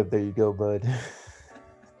wanted your clip. There you go, bud.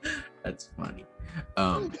 That's funny.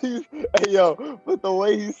 Hey, yo, but the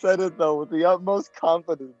way he said it though, with the utmost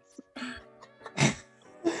confidence.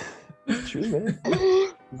 It's true, man.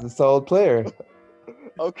 He's a solid player.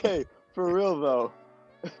 Okay, for real though.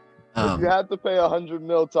 If Um, you had to pay 100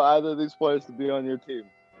 mil to either of these players to be on your team,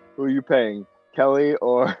 who are you paying? Kelly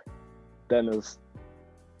or Dennis?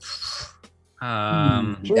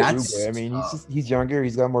 Sure, That's Oubre. I mean, tough. he's younger.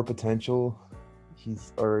 He's got more potential.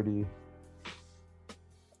 He's already.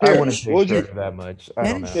 Here, I wouldn't say would you- Schroeder that much. I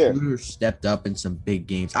don't know. Dennis Here. Schroeder stepped up in some big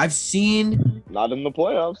games. I've seen, Not in the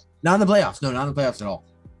playoffs. not in the playoffs. No, not in the playoffs at all.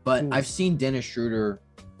 But Hmm. I've seen Dennis Schroeder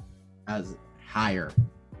as higher.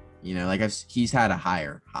 You know, like he's had a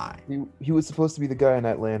higher high. He was supposed to be the guy in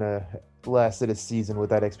Atlanta, lasted a season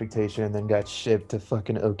with that expectation, and then got shipped to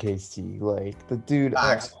fucking OKC. Like the dude.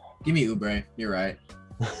 Facts. Give me Oubre. You're right.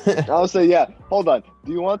 I'll say, yeah. Hold on.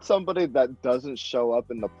 Do you want somebody that doesn't show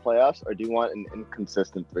up in the playoffs, or do you want an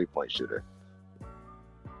inconsistent 3-point shooter,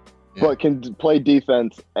 Yeah. but can play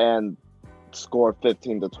defense and score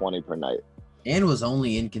 15 to 20 per night? And was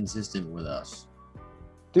only inconsistent with us.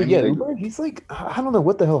 Dude, I yeah, mean, Oubre, he's like, I don't know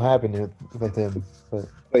what the hell happened with him, but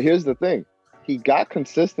But here's the thing: he got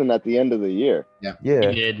consistent at the end of the year. yeah,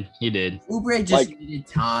 He did. Oubre just Like- needed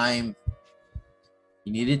time.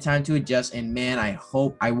 He needed time to adjust. And man, I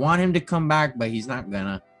want him to come back, but he's not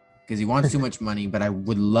gonna because he wants too much money. But I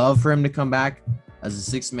would love for him to come back as a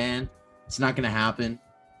sixth man. It's not gonna happen.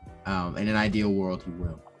 In an ideal world, he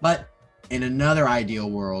will. But in another ideal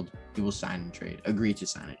world, he will sign and trade. Agree to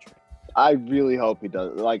sign and trade. I really hope he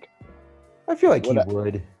does. Like, I feel like he What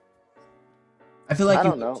would. I feel like I he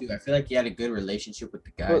don't would know. too. I feel like he had a good relationship with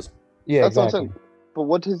the guys. Yeah, that's what I'm exactly. saying. But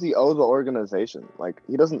what does he owe the organization? Like,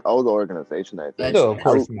 he doesn't owe the organization anything. That's- No, of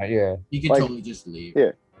course not. Yeah. He could Like- totally just leave.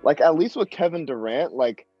 Yeah. Like, at least with Kevin Durant,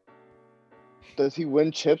 like, does he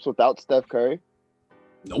win chips without Steph Curry?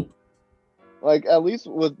 Nope. Like, at least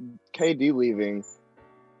with KD leaving,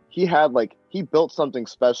 he built something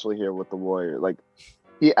special here with the Warriors. Like,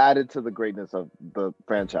 he added to the greatness of the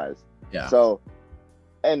franchise. Yeah. So,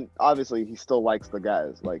 and obviously he still likes the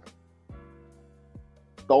guys. Like,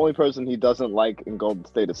 the only person he doesn't like in Golden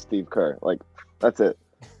State is Steve Kerr. Like, that's it.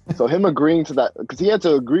 So him agreeing to that, because he had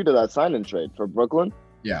to agree to that sign and trade for Brooklyn.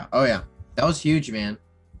 Yeah. Oh yeah. That was huge, man.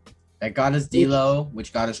 That got us D'Lo,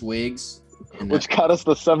 which got us Wiggs. And Which got us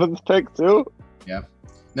the 7th pick too.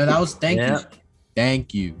 no, that was thank Yeah. you.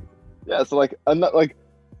 Thank you. Yeah, so like,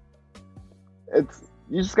 it's,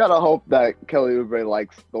 you just gotta hope that Kelly Oubre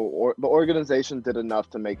likes the organization did enough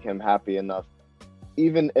to make him happy enough,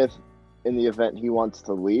 even if in the event he wants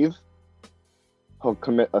to leave, he'll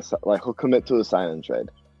commit to a sign and trade,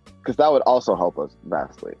 because that would also help us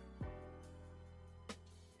vastly.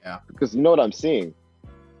 Yeah. Because you know what I'm seeing?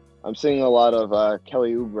 I'm seeing a lot of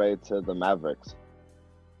Kelly Oubre to the Mavericks.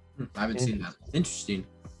 I haven't seen that. Interesting.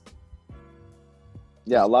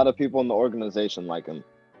 Yeah, a lot of people in the organization like him.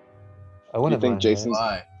 I wouldn't think mind Jason's- that.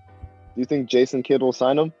 Why? Do you think Jason Kidd will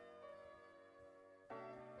sign him?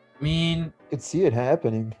 I mean, I could see it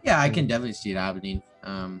happening. yeah, I can definitely see it happening.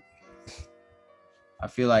 I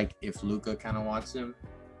feel like if Luca kind of wants him,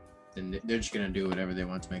 then they're just gonna do whatever they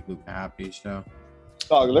want to make Luca happy. So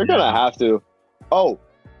Dog, they're gonna have to. Oh,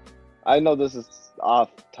 I know this is off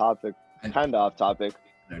topic, And- kind of off topic,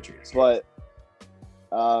 no cheers. but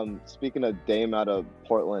speaking of Dame out of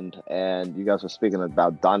Portland, and you guys were speaking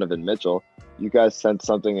about Donovan Mitchell, you guys sent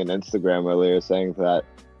something in Instagram earlier saying that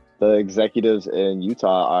the executives in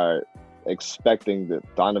Utah are expecting the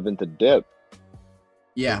Donovan to dip.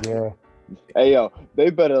 Yeah, Yeah. Hey yo, they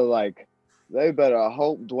better hope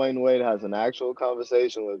Dwayne Wade has an actual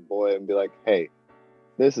conversation with Boy and be like, hey,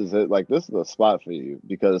 this is it. Like, this is the spot for you,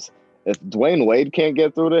 because if Dwayne Wade can't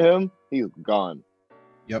get through to him, he's gone.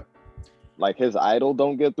 Yep. Like, his idol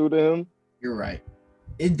don't get through to him. you're right.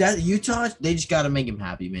 That Utah, they just gotta make him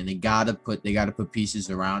happy, man. They gotta put pieces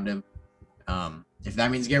around him. If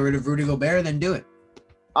that means get rid of Rudy Gobert, then do it.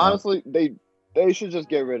 Honestly, they should just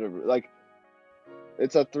get rid of it. Like,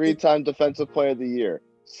 it's a 3-time defensive player of the year.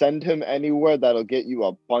 Send him anywhere that'll get you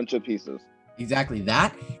a bunch of pieces. Exactly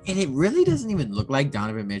that. And it really doesn't even look like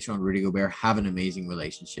Donovan Mitchell and Rudy Gobert have an amazing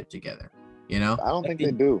relationship together. You know? I don't think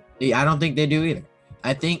they do. I don't think they do either.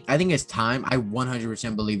 I think it's time. I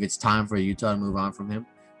 100% believe it's time for Utah to move on from him.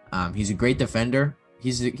 He's a great defender.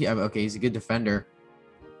 He's a good defender,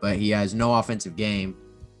 but he has no offensive game.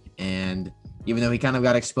 And even though he kind of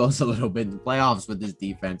got exposed a little bit in the playoffs with his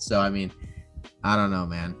defense, so I mean, I don't know,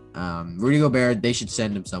 man. Rudy Gobert, they should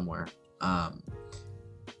send him somewhere. And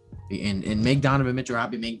make Donovan Mitchell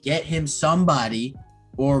happy, man. Get him somebody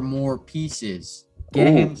or more pieces. Get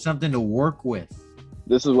Ooh. him something to work with.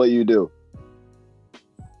 This is what you do.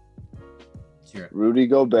 Sure. Rudy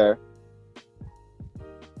Gobert.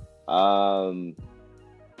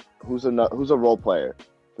 Who's a role player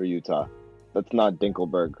for Utah? That's not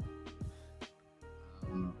Dinkelberg.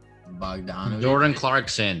 Bogdanovic. Jordan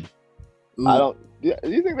Clarkson. Ooh, I don't. Do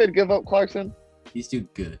you think they'd give up Clarkson? He's too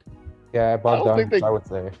good. Yeah, don't think Bogdanovich, they- I would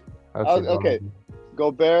say. Okay.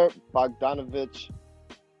 Gobert, Bogdanovich,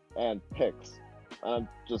 and picks. I'm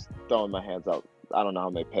just throwing my hands out. I don't know how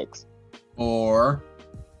many picks. Or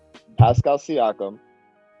Pascal Siakam,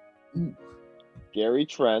 Ooh. Gary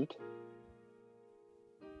Trent.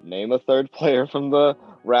 Name a third player from the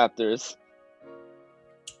Raptors.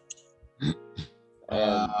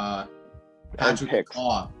 And Patrick picks.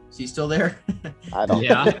 McCaw. Is he still there? I don't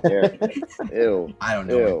Yeah. care. Ew. I don't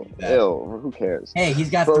know. Ew. Who cares? Hey, he's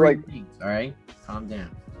got So, 3 like- rings. All right, calm down.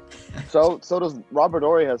 So does Robert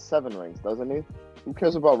Ory has 7 rings, doesn't he? Who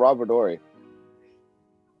cares about Robert Ory?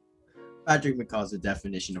 Patrick McCaw's the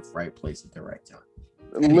definition of right place at the right time.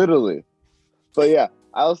 Literally. But yeah,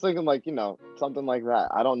 I was thinking like, something like that.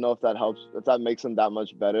 I don't know if that helps, if that makes him that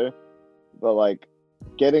much better. But like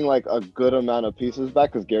getting like a good amount of pieces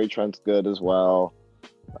back, because Gary Trent's good as well.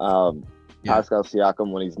 Yeah. Pascal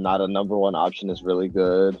Siakam, when he's not a number 1 option, is really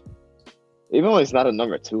good. Even when he's not a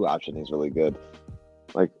number 2 option, he's really good.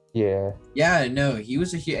 Yeah. Yeah, no, he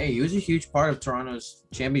was a huge part of Toronto's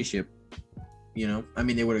championship. You know, I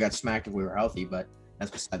mean, they would have got smacked if we were healthy, but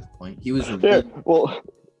that's beside the point. He was a Yeah, big, well,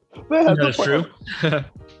 They had to That's play true.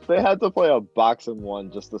 they had to play a boxing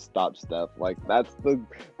one just to stop Steph. Like that's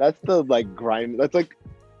the like grind. That's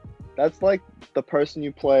like the person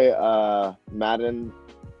you play Madden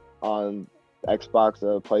on Xbox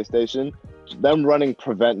or PlayStation. Them running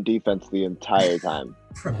prevent defense the entire time.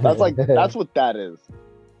 That's what that is.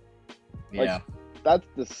 Yeah. That's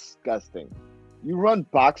disgusting. You run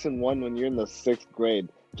boxing one when you're in the 6th grade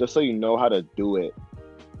just so you know how to do it.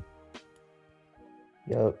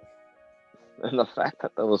 Yep. And the fact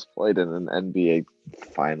that was played in an NBA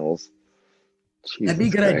Finals. That'd be a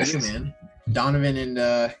Jesus good Christ. idea, man. Donovan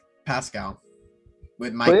and Pascal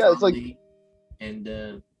with Mike But yeah, it's like- Conley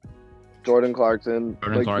and Jordan Clarkson.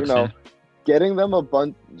 Jordan Clarkson. You know, getting them a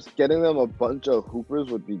bunch of hoopers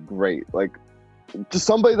would be great. Like, just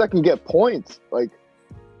somebody that can get points. Like,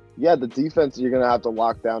 yeah, the defense you're gonna have to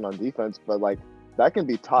lock down on defense, but like that can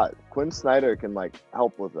be taught. Quinn Snyder can like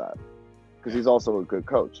help with that because he's also a good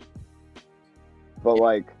coach. But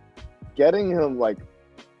like, getting them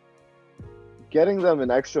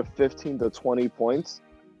an extra 15 to 20 points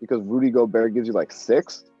because Rudy Gobert gives you like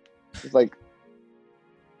 6. It's like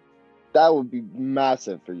that would be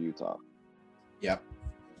massive for Utah. Yep.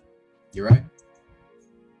 You're right.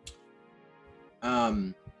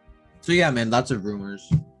 So yeah, man, lots of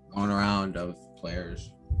rumors going around of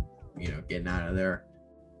players, getting out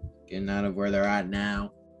of where they're at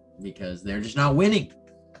now because they're just not winning.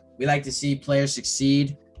 We like to see players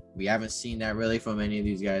succeed. We haven't seen that really from any of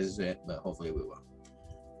these guys yet, but hopefully we will.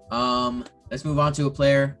 Let's move on to a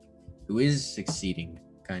player who is succeeding,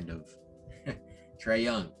 kind of. Trae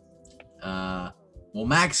Young. Well,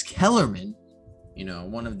 Max Kellerman,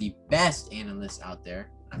 one of the best analysts out there.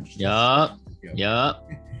 I'm just Yup.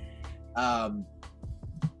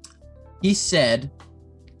 He said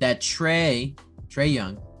that Trae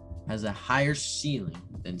Young has a higher ceiling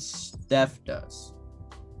than Steph does.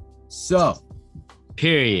 So,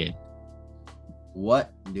 Period.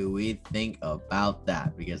 what do we think about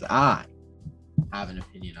that? Because I have an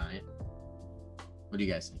opinion on it. What do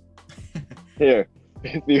you guys think? Here,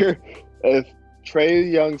 if Trae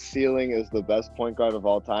Young's ceiling is the best point guard of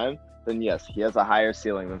all time, then yes, he has a higher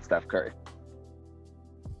ceiling than Steph Curry.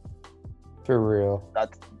 For real.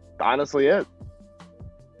 That's honestly it.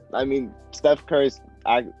 I mean, Steph Curry's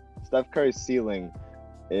ceiling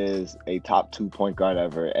is a top 2 point guard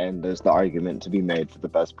ever, and there's the argument to be made for the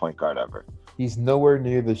best point guard ever. He's nowhere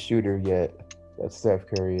near the shooter yet that Steph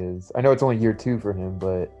Curry is. I know it's only year 2 for him,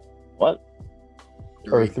 but What?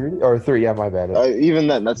 or three. Yeah, my bad. Even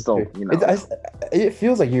then, that's still It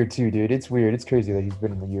feels like year 2, dude. It's weird. It's crazy that he's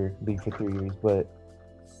been in the league for 3 years, but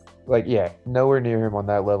like, yeah, nowhere near him on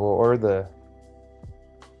that level or the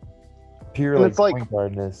pure And like it's like- point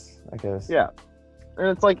guardness, I guess. Yeah. And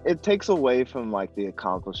it's like it takes away from like the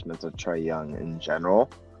accomplishments of Trae Young in general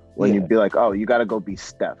when Yeah. you'd be like, oh, you got to go be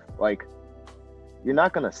Steph. Like, you're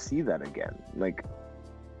not gonna see that again. Like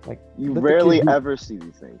you let the rarely kid hoop. ever see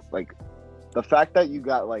these things. Like the fact that you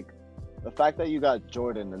got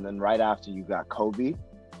Jordan and then right after you got Kobe,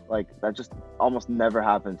 like that just almost never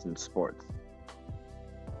happens in sports.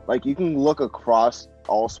 Like you can look across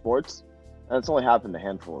all sports, and it's only happened a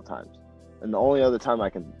handful of times. And the only other time I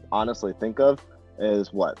can honestly think of is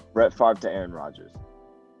Brett Favre to Aaron Rodgers.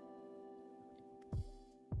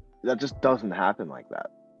 That just doesn't happen like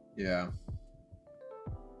that. Yeah.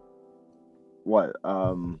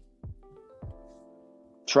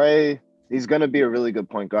 Trae, he's going to be a really good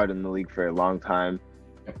point guard in the league for a long time.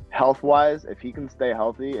 Health-wise, if he can stay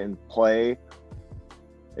healthy and play,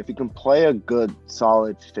 if he can play a good,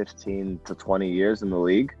 solid 15 to 20 years in the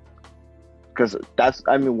league, because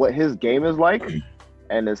what his game is like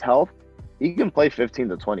and his health, he can play 15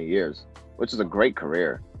 to 20 years, which is a great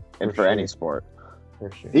career and for any sport.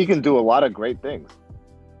 For sure. He can do a lot of great things.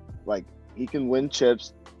 Like, he can win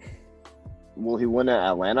chips. Will he win at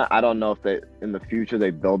Atlanta? I don't know if in the future they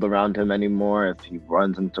build around him anymore, if he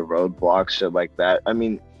runs into roadblocks, shit like that. I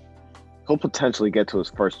mean, he'll potentially get to his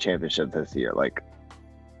first championship this year. Like,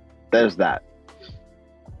 there's that.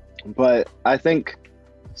 But I think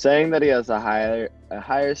saying that he has a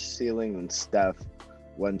higher ceiling than Steph,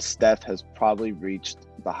 when Steph has probably reached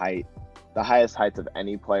the highest heights of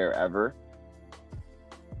any player ever,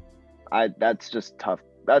 that's just tough.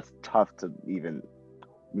 That's tough to even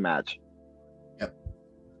match. Yep.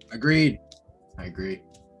 Agreed. I agree.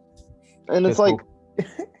 And it's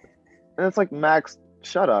Just like, Max,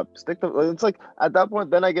 shut up. It's like at that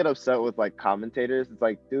point, then I get upset with like commentators. It's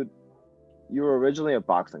like, dude, you were originally a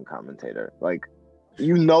boxing commentator. Like,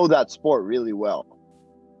 you know that sport really well.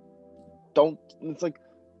 Don't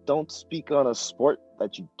speak on a sport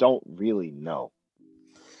that you don't really know.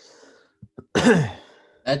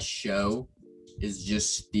 That that show is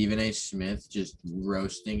just Stephen A. Smith just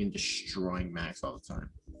roasting and destroying Max all the time.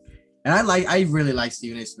 And I really like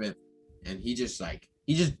Stephen A. Smith, and he just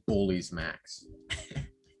bullies Max.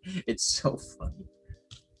 It's so funny.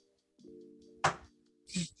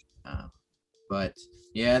 But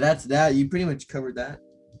yeah, that's that. You pretty much covered that,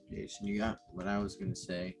 Jason. You got what I was gonna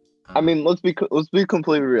say. I mean, let's be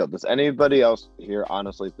completely real. Does anybody else here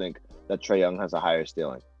honestly think that Trae Young has a higher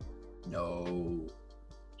ceiling? No.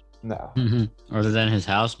 No. Other than his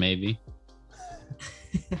house, maybe.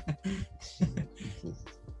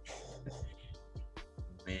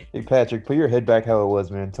 Man. Hey Patrick, put your head back how it was,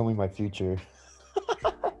 man. Tell me my future.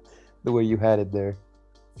 The way you had it there.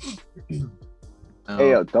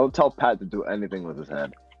 Hey, yo, don't tell Pat to do anything with his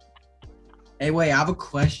head. Hey, wait, I have a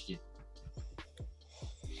question.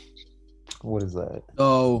 What is that?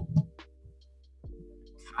 So,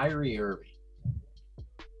 Kyrie Irving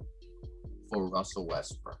for Russell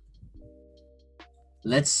Westbrook.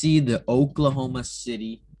 Let's see the Oklahoma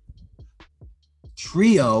City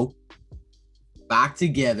trio back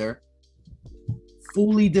together,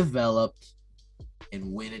 fully developed,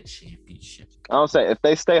 and win a championship. I don't say if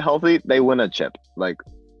they stay healthy, they win a chip. Like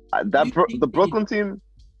Do you think the Brooklyn team.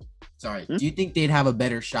 Sorry, do you think they'd have a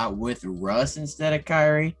better shot with Russ instead of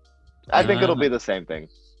Kyrie? I think it'll be the same thing.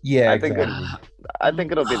 Yeah, I think exactly. I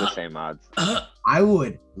think it'll be the same odds. I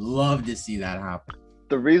would love to see that happen.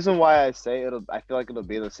 The reason why I say I feel like it'll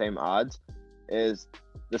be the same odds is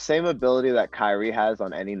the same ability that Kyrie has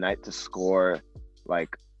on any night to score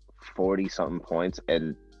like 40 something points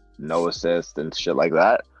and no assists and shit like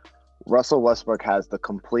that. Russell Westbrook has the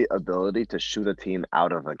complete ability to shoot a team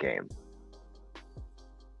out of a game.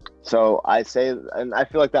 So I say, and I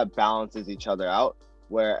feel like that balances each other out.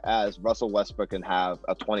 Whereas Russell Westbrook can have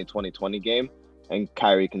a 20-20-20 game and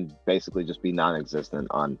Kyrie can basically just be non-existent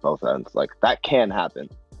on both ends. Like that can happen.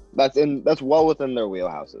 That's well within their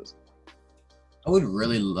wheelhouses. I would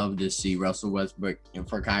really love to see Russell Westbrook and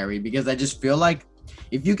for Kyrie because I just feel like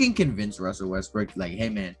if you can convince Russell Westbrook, like, hey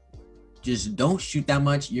man, just don't shoot that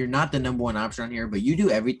much. You're not the number one option on here, but you do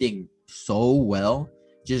everything so well.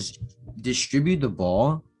 Just distribute the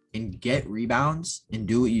ball and get rebounds and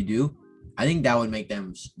do what you do. I think that would make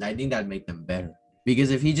them. I think that'd make them better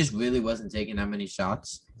because if he just really wasn't taking that many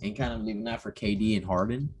shots and kind of leaving that for KD and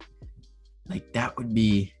Harden, like that would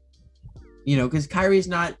be, because Kyrie's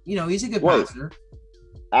not, he's a good passer.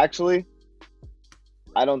 Actually,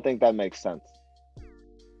 I don't think that makes sense.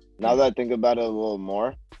 Now that I think about it a little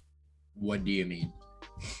more. What do you mean?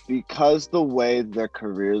 Because the way their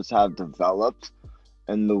careers have developed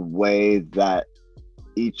and the way that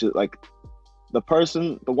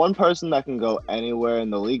the one person that can go anywhere in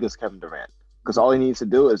the league is Kevin Durant. Because all he needs to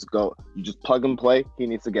do is go, you just plug and play. He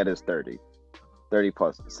needs to get his 30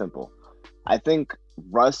 plus, simple. I think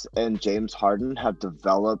Russ and James Harden have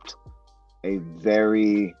developed a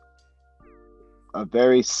very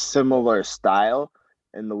similar style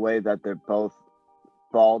in the way that they're both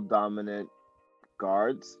ball dominant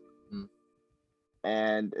guards.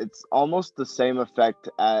 And it's almost the same effect.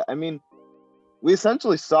 We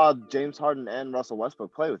essentially saw James Harden and Russell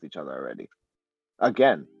Westbrook play with each other already.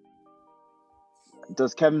 Again,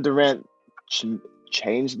 does Kevin Durant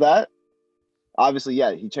change that? Obviously,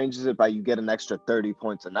 yeah, he changes it by you get an extra 30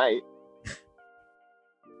 points a night.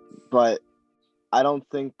 But I don't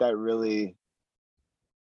think that really...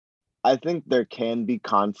 I think there can be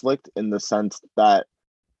conflict in the sense that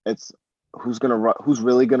it's who's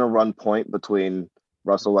really gonna run point between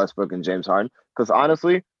Russell Westbrook and James Harden. Because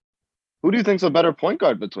honestly, who do you think's a better point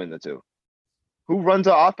guard between the two? Who runs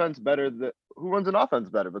an offense better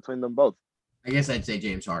between them both? I guess I'd say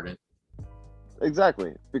James Harden.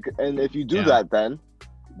 Exactly. And if you do that, then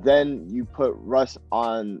you put Russ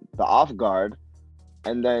on the off guard,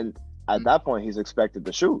 and then at that point he's expected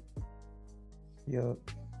to shoot. Yep.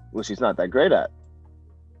 Which he's not that great at.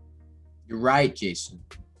 You're right, Jason.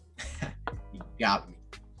 You got me.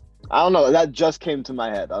 I don't know. That just came to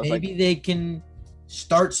my head. I was Maybe they can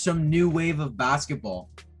start some new wave of basketball.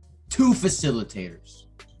 2 facilitators.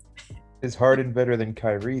 Is Harden better than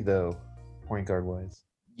Kyrie though, point guard wise?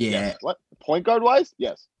 Yeah. Yes. What? Point guard wise?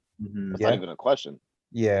 Yes. Mm-hmm. That's not even a question.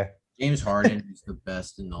 Yeah. James Harden is the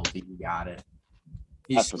best in the league. He got it.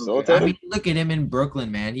 He's That so good. facilitator? I mean, look at him in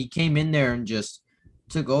Brooklyn, man. He came in there and just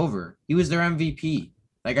took over. He was their MVP.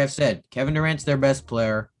 Like I've said, Kevin Durant's their best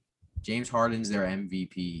player. James Harden's their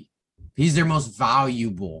MVP. He's their most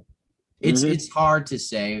valuable. It's hard to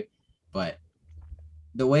say, but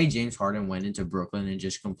the way James Harden went into Brooklyn and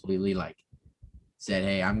just completely said,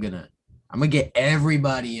 "Hey, I'm gonna get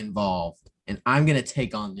everybody involved, and I'm gonna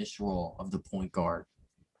take on this role of the point guard,"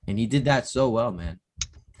 and he did that so well, man.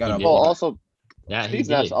 Got He a did. Well, ball. also Yeah, he Steve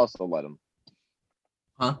Nash did. also let him.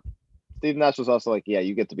 Huh? Steve Nash was also like, yeah,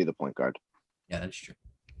 you get to be the point guard. Yeah, that's true.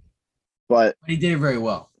 But But he did it very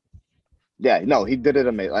well. yeah, no, he did it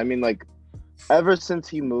amazing. I mean, like, ever since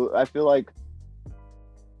he moved, I feel like,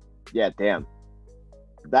 yeah, damn,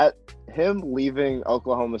 that him leaving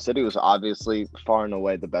Oklahoma City was obviously far and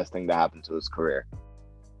away the best thing to happen to his career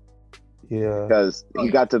Yeah. because Oh, he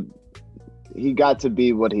yeah. got to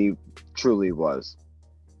be what he truly was.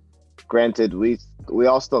 Granted, we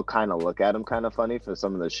all still kind of look at him kind of funny for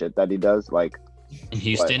some of the shit that he does, like In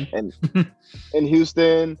Houston. and in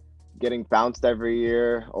Houston, getting bounced every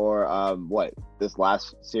year, or this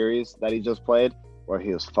last series that he just played, where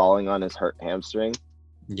he was falling on his hurt hamstring.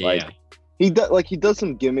 Yeah. Like he does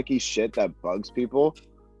some gimmicky shit that bugs people,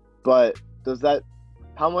 but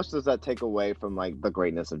how much does that take away from like the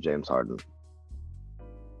greatness of James Harden?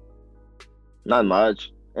 Not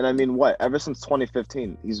much. And I mean, ever since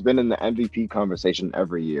 2015, he's been in the MVP conversation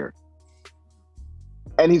every year.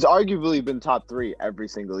 And he's arguably been top 3 every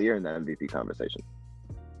single year in the MVP conversation.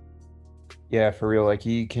 Yeah, for real. Like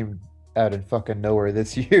he came out of fucking nowhere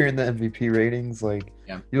this year in the MVP ratings. Like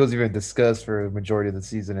he wasn't even discussed for a majority of the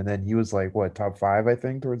season, and then he was like what, top 5, I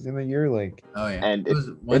think, towards the end of the year. Like, Oh yeah. And It was-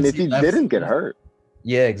 if once he left- didn't get hurt,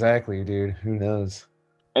 yeah, exactly, dude. Who knows?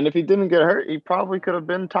 and if he didn't get hurt, he probably could have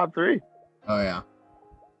been top 3. Oh yeah.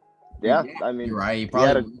 Yeah, I mean, You're right. He had probably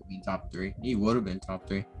a- would have been top 3. He would have been top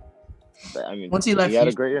 3. I mean, Once he left he had a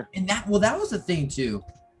Houston- great year. And that was the thing too,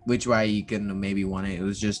 which why he couldn't have maybe won it. It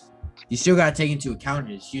was just you still got to take into account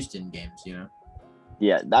his Houston games. You know,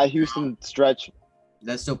 Yeah, that Houston stretch,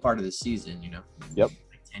 that's still part of the season. You know. Yep.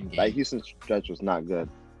 Like 10 that games. Houston stretch was not good.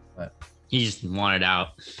 He just wanted out.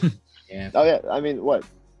 Yeah. Oh yeah, I mean,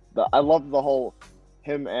 I love the whole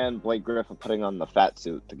him and Blake Griffin putting on the fat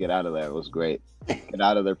suit to get out of there. It was great. Get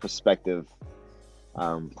out of their prospective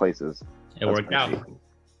places. It worked out.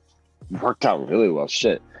 Worked out really well.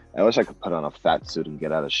 Shit, I wish I could put on a fat suit and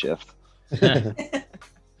get out of shift.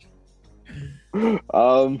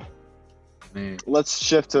 Man. Let's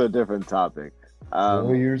shift to a different topic.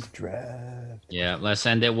 Warriors draft. Yeah, let's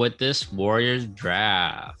end it with this Warriors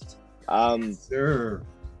draft. Sure.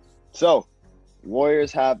 So,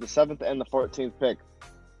 Warriors have the 7th and the 14th pick.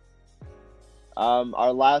 Our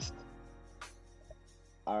last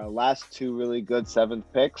 2 really good 7th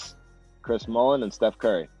picks, Chris Mullin and Steph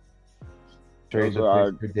Curry. Trade Those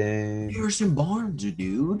are the pick for Dame. Harrison Barnes,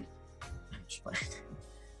 dude.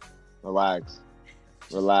 Relax.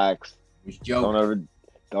 Joke.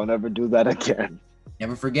 Don't ever do that again.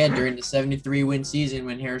 Never forget during the 73 win season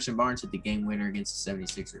when Harrison Barnes hit the game winner against the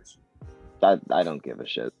 76ers. I don't give a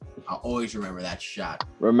shit. I'll always remember that shot.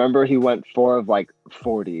 Remember, he went 4 of like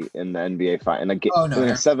 40 in the NBA final in a, Oh, no, in a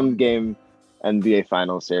yeah. 7-game NBA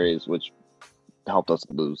final series, which helped us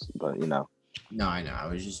lose. But you know, No, I know. I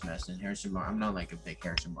was just messing. Harrison Barnes. I'm not like a big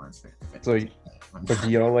Harrison Barnes fan. So, but do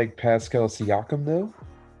y'all like Pascal Siakam though?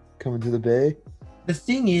 Coming to the Bay? The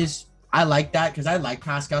thing is, I like that because I like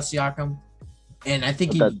Pascal Siakam, and I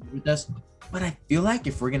think he'd But be good with us. But I feel like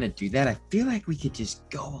if we're gonna do that, I feel like we could just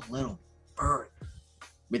go a little further.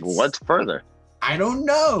 With what's further? I don't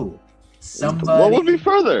know. Somebody What would be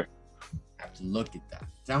further? have to look at that.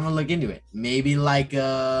 So I'm gonna look into it. Maybe like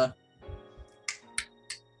what's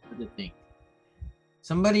the thing?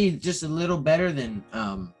 Somebody just a little better than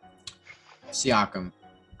Siakam.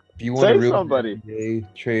 If you want Say to ruin somebody. the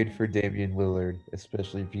NBA, trade for Damian Lillard,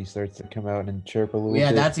 especially if he starts to come out and chirp a little Yeah,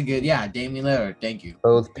 bit. that's a good. Yeah, Damian Lillard. Thank you.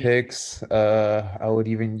 Both picks. I would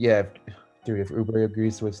even dude. If Oubre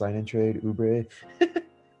agrees to a sign and trade, Oubre.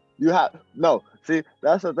 You have no. See,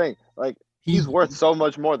 that's the thing. Like he's worth so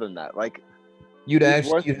much more than that. Like You'd He's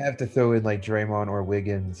actually worth- you'd have to throw in like Draymond or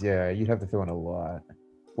Wiggins. Yeah, you'd have to throw in a lot.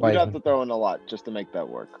 you'd have to throw in a lot just to make that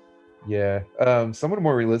work. Yeah. Someone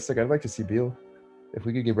more realistic. I'd like to see Beal. If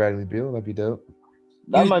we could get Bradley Beal, that'd be dope.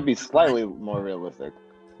 That You- might be slightly more realistic.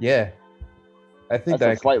 Yeah. I think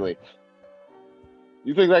That's that slightly.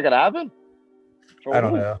 You think that could happen? For I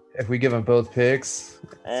don't who? know. If we give them both picks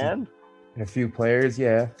And a few players,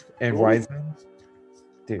 yeah. And Ooh. Wiseman.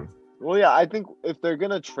 Dude. well, yeah, I think if they're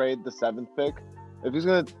gonna trade the 7th pick, if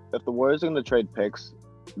the Warriors are gonna trade picks,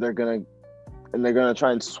 they're gonna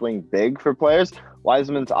try and swing big for players.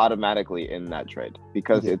 Wiseman's automatically in that trade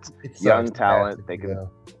because Yeah. it's It young sucks. talent, It they has to can-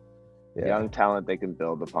 go. Yeah. young talent they can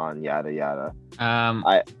build upon. Yada yada.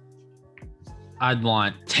 I'd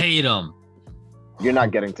want Tatum. You're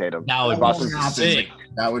not getting Tatum. That would Boston's be sick.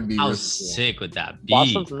 That would be I really was cool. sick with that beat.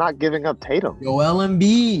 Boston's not giving up Tatum. Joel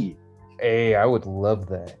Embiid. Hey, I would love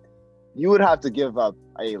that. You would have to give up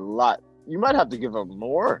a lot. You might have to give up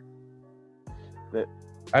more.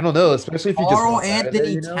 I don't know, especially if he just Carl wants out of there,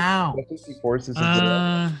 Anthony you know? Towns. Especially if he forces him to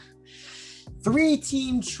Uh,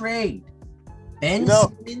 3-team trade.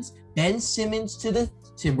 No. Ben Simmons to the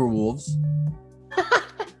Timberwolves.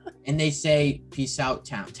 And they say, peace out,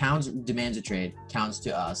 Towns demands a trade. Towns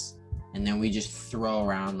to us. And then we just throw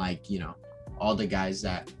around, like, you know, all the guys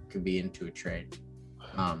that could be into a trade.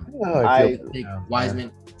 I don't know how I feel I- Think about Towns,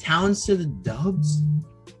 Wiseman. Towns to the Dubs?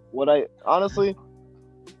 What I honestly,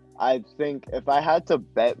 I think if I had to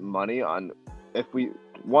bet money on if we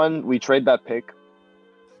trade that pick,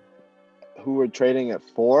 who we're trading it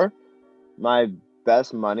for, my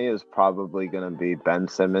best money is probably gonna be Ben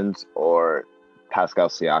Simmons or Pascal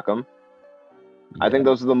Siakam. I think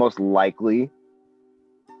those are the most likely.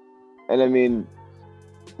 And I mean,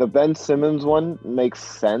 the Ben Simmons one makes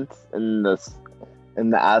sense in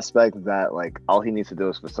the aspect that like all he needs to do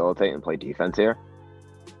is facilitate and play defense here.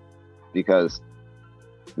 Because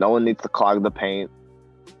no one needs to clog the paint.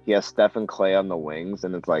 He has Steph and Clay on the wings,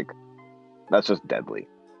 and it's like that's just deadly.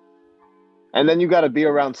 And then you got to be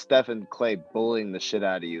around Steph and Clay bullying the shit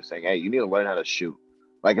out of you, saying, "Hey, you need to learn how to shoot."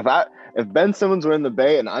 Like if Ben Simmons were in the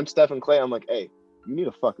Bay and I'm Steph and Clay, I'm like, "Hey, you need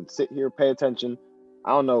to fucking sit here, pay attention. I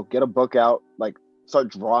don't know, get a book out, like start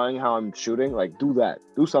drawing how I'm shooting. Like do that,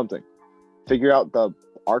 do something. Figure out the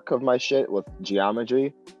arc of my shit with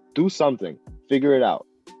geometry. Do something. Figure it out."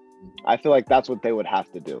 I feel like that's what they would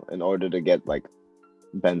have to do in order to get like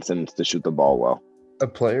Ben Simmons to shoot the ball well. A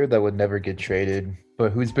player that would never get traded,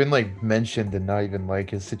 but who's been like mentioned and not even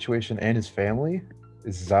like his situation and his family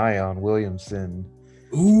is Zion Williamson.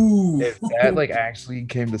 Ooh. If that like actually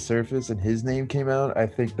came to surface and his name came out, I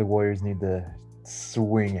think the Warriors need to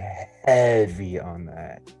swing heavy on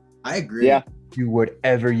that. I agree. Yeah, Do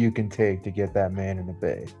whatever you can take to get that man in the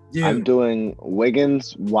Bay. Dude. I'm doing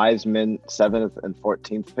Wiggins, Wiseman, 7th and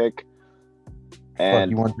 14th pick. Fuck,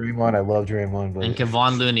 And you want Draymond? I love Draymond, but and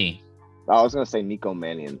Kevon Looney. I was gonna say Nico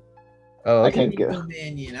Mannion. oh, I okay. can't get. Nico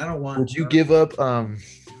Mannion. I don't want. Would you give up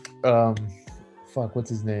fuck, what's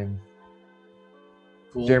his name?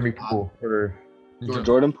 Poole? Jeremy Poole or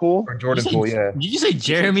Jordan Poole? Jordan Did you Poole, say- yeah. Did you say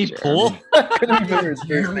Jeremy Jeremy. Poole? I couldn't remember his first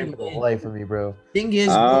Jeremy name for the Poole. life of me, bro. Thing is,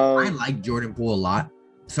 bro, I Um, like Jordan Poole a lot,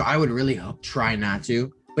 so I would really try not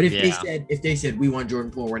to. But if Yeah. they said we want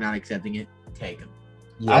Jordan Poole, we're not accepting it. Take him.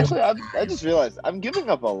 Yeah, Actually, I just realized I'm giving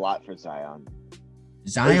up a lot for Zion.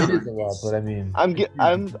 Zion. it is a lot, but I mean,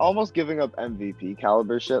 I'm almost giving up MVP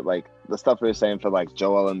caliber shit, like the stuff we were saying for like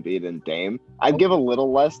Joel Embiid and Dame. I'd give a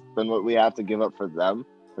little less than what we have to give up for them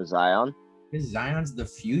for Zion. Because Zion's the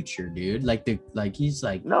future, dude. He's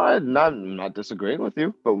like. No, I'm not disagreeing with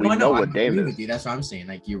you, but we No, I know I what Dame agree is. with you. That's what I'm saying.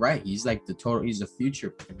 Like you're right. He's like he's the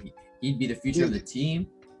future. He'd be the future of the team.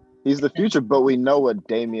 He's the future, but we know what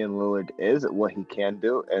Damian Lillard is, what he can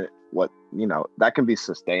do, and what that can be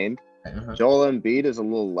sustained. Uh-huh. Joel Embiid is a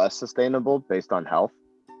little less sustainable based on health.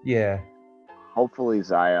 yeah. Hopefully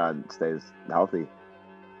Zion stays healthy.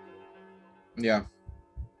 Yeah.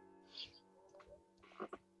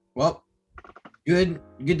 Well, good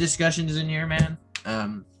discussions in here, man.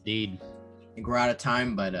 Indeed. I think we're out of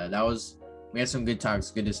time, but we had some good talks,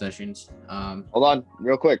 good discussions. Hold on,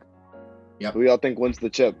 real quick. Yep. Who y'all think wins the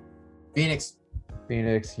chip? Phoenix.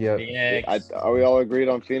 Phoenix, yep. Phoenix. Are we all agreed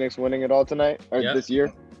on Phoenix winning it all tonight or Yep. this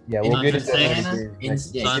year? Yeah, we'll Suns get in into that six. next- In we'll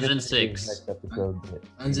Suns get into in that six. next episode, but-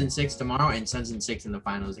 Suns in 6 tomorrow, and Suns in 6 in the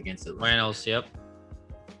finals against Atlanta. Finals, yep.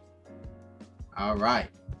 All right.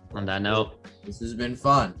 On that note, This has been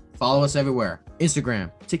fun. Follow us everywhere.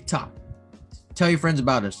 Instagram, TikTok. Tell your friends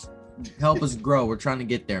about us. Help us grow. We're trying to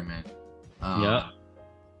get there, man. Yeah.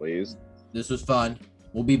 Please. This was fun.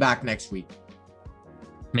 We'll be back next week.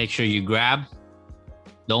 make sure you grab,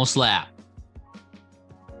 don't slap.